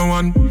than pure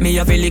one. Me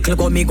have a little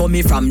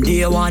gummy from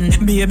day one.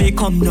 Baby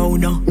come now.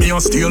 Me a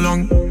stay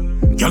long.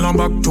 Girl I'm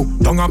back to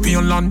down a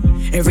pain land.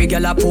 Every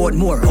girl a port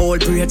more, all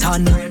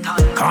Britain.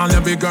 Call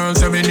every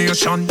girl's every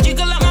nation.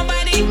 Jiggle up my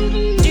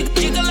body.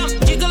 Jiggle up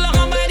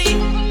my body.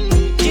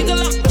 Jiggle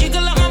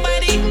up my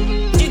body.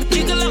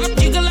 Jiggle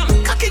up.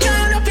 Cocky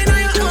girl up in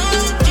your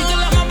arm.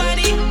 Jiggle up my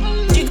body.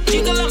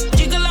 Jiggle up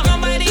my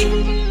body.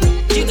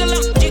 Jiggle up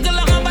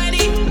my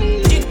body.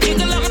 Jiggle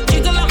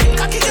up.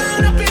 Cocky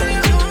girl up in your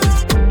arm.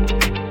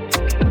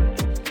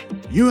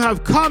 You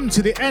have come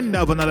to the end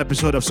of another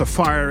episode of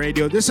Safari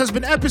Radio. This has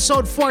been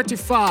episode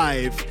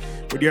 45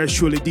 with yours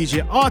truly,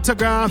 DJ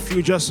Autograph.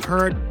 You just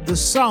heard the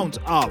sound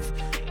of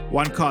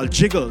one called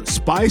Jiggle,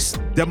 Spice,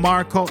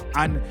 DeMarco,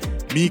 and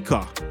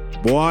Mika.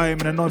 Boy, I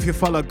don't know if you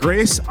follow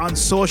Grace on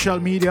social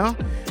media.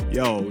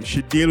 Yo,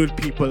 she deal with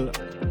people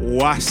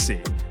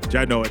wassy.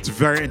 I know, it's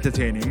very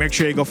entertaining. Make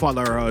sure you go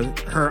follow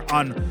her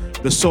on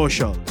the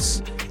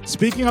socials.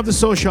 Speaking of the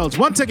socials,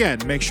 once again,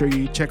 make sure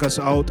you check us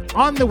out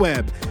on the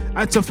web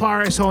at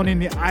Safari Sound in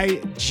the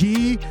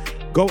IG.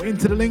 Go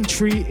into the link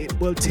tree. It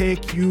will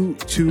take you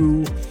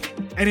to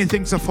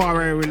anything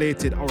Safari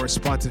related, our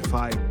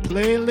Spotify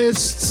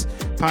playlists,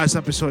 past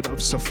episode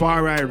of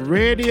Safari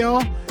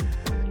Radio,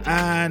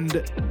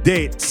 and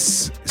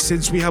dates.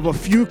 Since we have a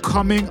few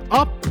coming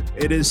up,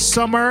 it is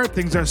summer,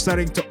 things are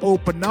starting to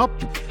open up.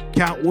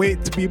 Can't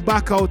wait to be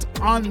back out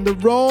on the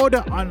road,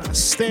 on a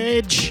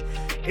stage,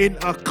 in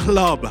a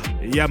club.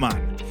 Yeah,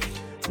 man.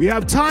 We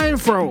have time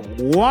for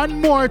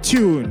one more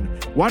tune.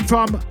 One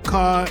from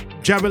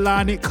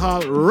Javelani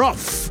called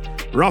Rough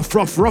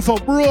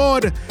Up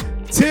Road.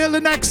 Till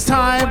the next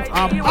time,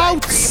 I'm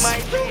out.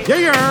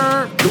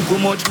 Yeah. Look how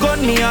much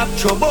gun me up,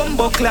 cho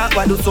bumbo clap.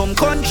 I do some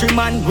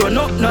countryman, run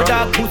up, no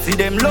dark pussy.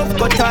 Them love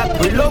go talk,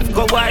 we love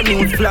go wild.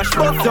 News flash,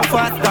 bust so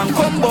fast and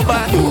combo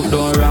back. You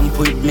don't ramp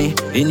with me.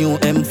 A new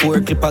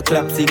M4 clipper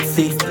clap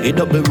 60. A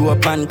double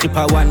rope and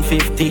clipper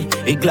 150.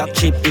 A Glock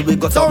chip, we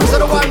got some Sounds of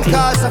the one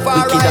cause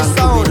Safari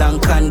Sound.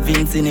 And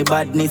convincing a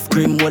badness,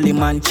 scream, holy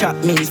man, chop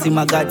me. See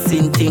my God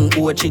sin thing,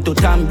 Ochi to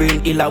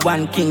tambourine. Illa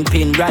one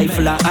kingpin,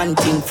 rifle and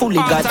hunting, fully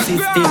got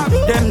system.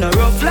 Them no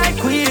rough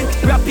like we.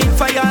 Rapid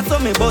fire, so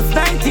me bust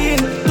 19.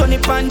 Tony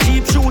pan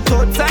jeep, shoot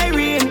out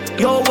siren.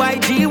 Yo,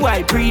 YG,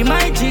 why pre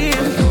my G?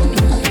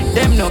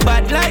 Them no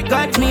bad like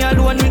God, me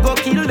alone, we go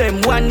kill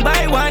them one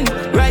by one.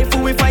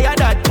 Rifle we fire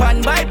that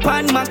pan by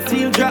pan. Max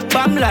steel drop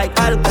bomb like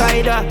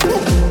Al-Qaeda.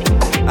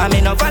 I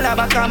mean no follow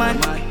back a man.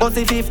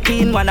 Pussy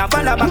 15, wanna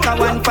follow back a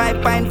 1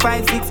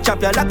 5.56.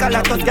 Chop your like a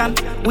lot of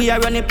scam. We are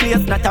running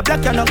place, not a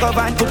black you no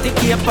govern. Put the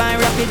cape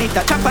and rapid it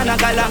a chop and a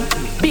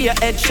galang. Be a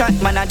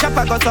headshot, man a drop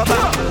a go so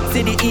back.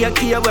 See the ear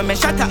key when me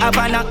shot a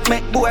Havana.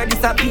 Make boy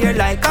disappear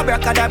like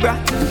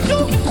abracadabra.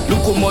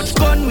 Look how much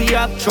gun we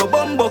have, show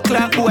bumbo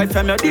clap. Boy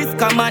from your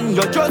disco man,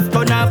 you just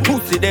turn off.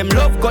 Pussy them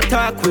love go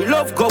talk, we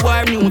love go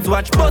war news.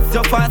 Watch bust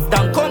your fast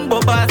and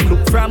combo bass.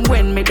 Look from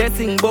when me de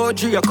sing bout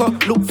Draco.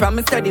 Look from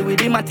me steady with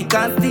the matic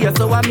and steer.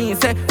 So I mean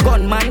say,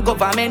 gunman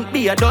government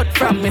be a dot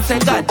from me say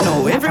God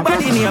no.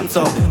 Everybody name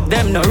so,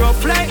 them no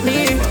rough like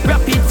me.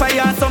 Rapid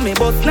fire so me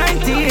bust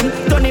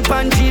 19. Tony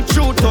pan jeep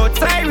shoot out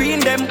siren.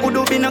 Them who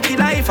do be no kill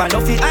life and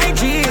no fi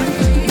IG.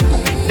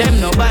 Them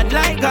no bad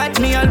like God,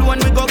 me alone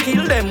we go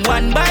kill them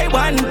one by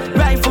one.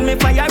 Rifle me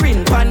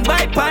firing pan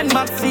by pan.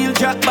 Max steel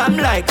drop bomb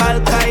like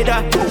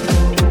Al-Qaeda.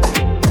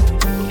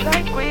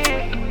 Like we,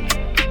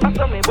 I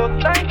saw me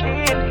bust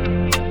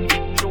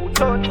 19.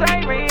 Shoot out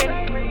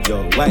siren.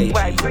 Yo,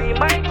 why free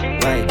my G?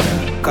 Why,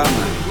 come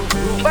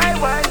on. By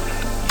one,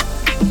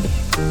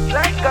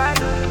 like God.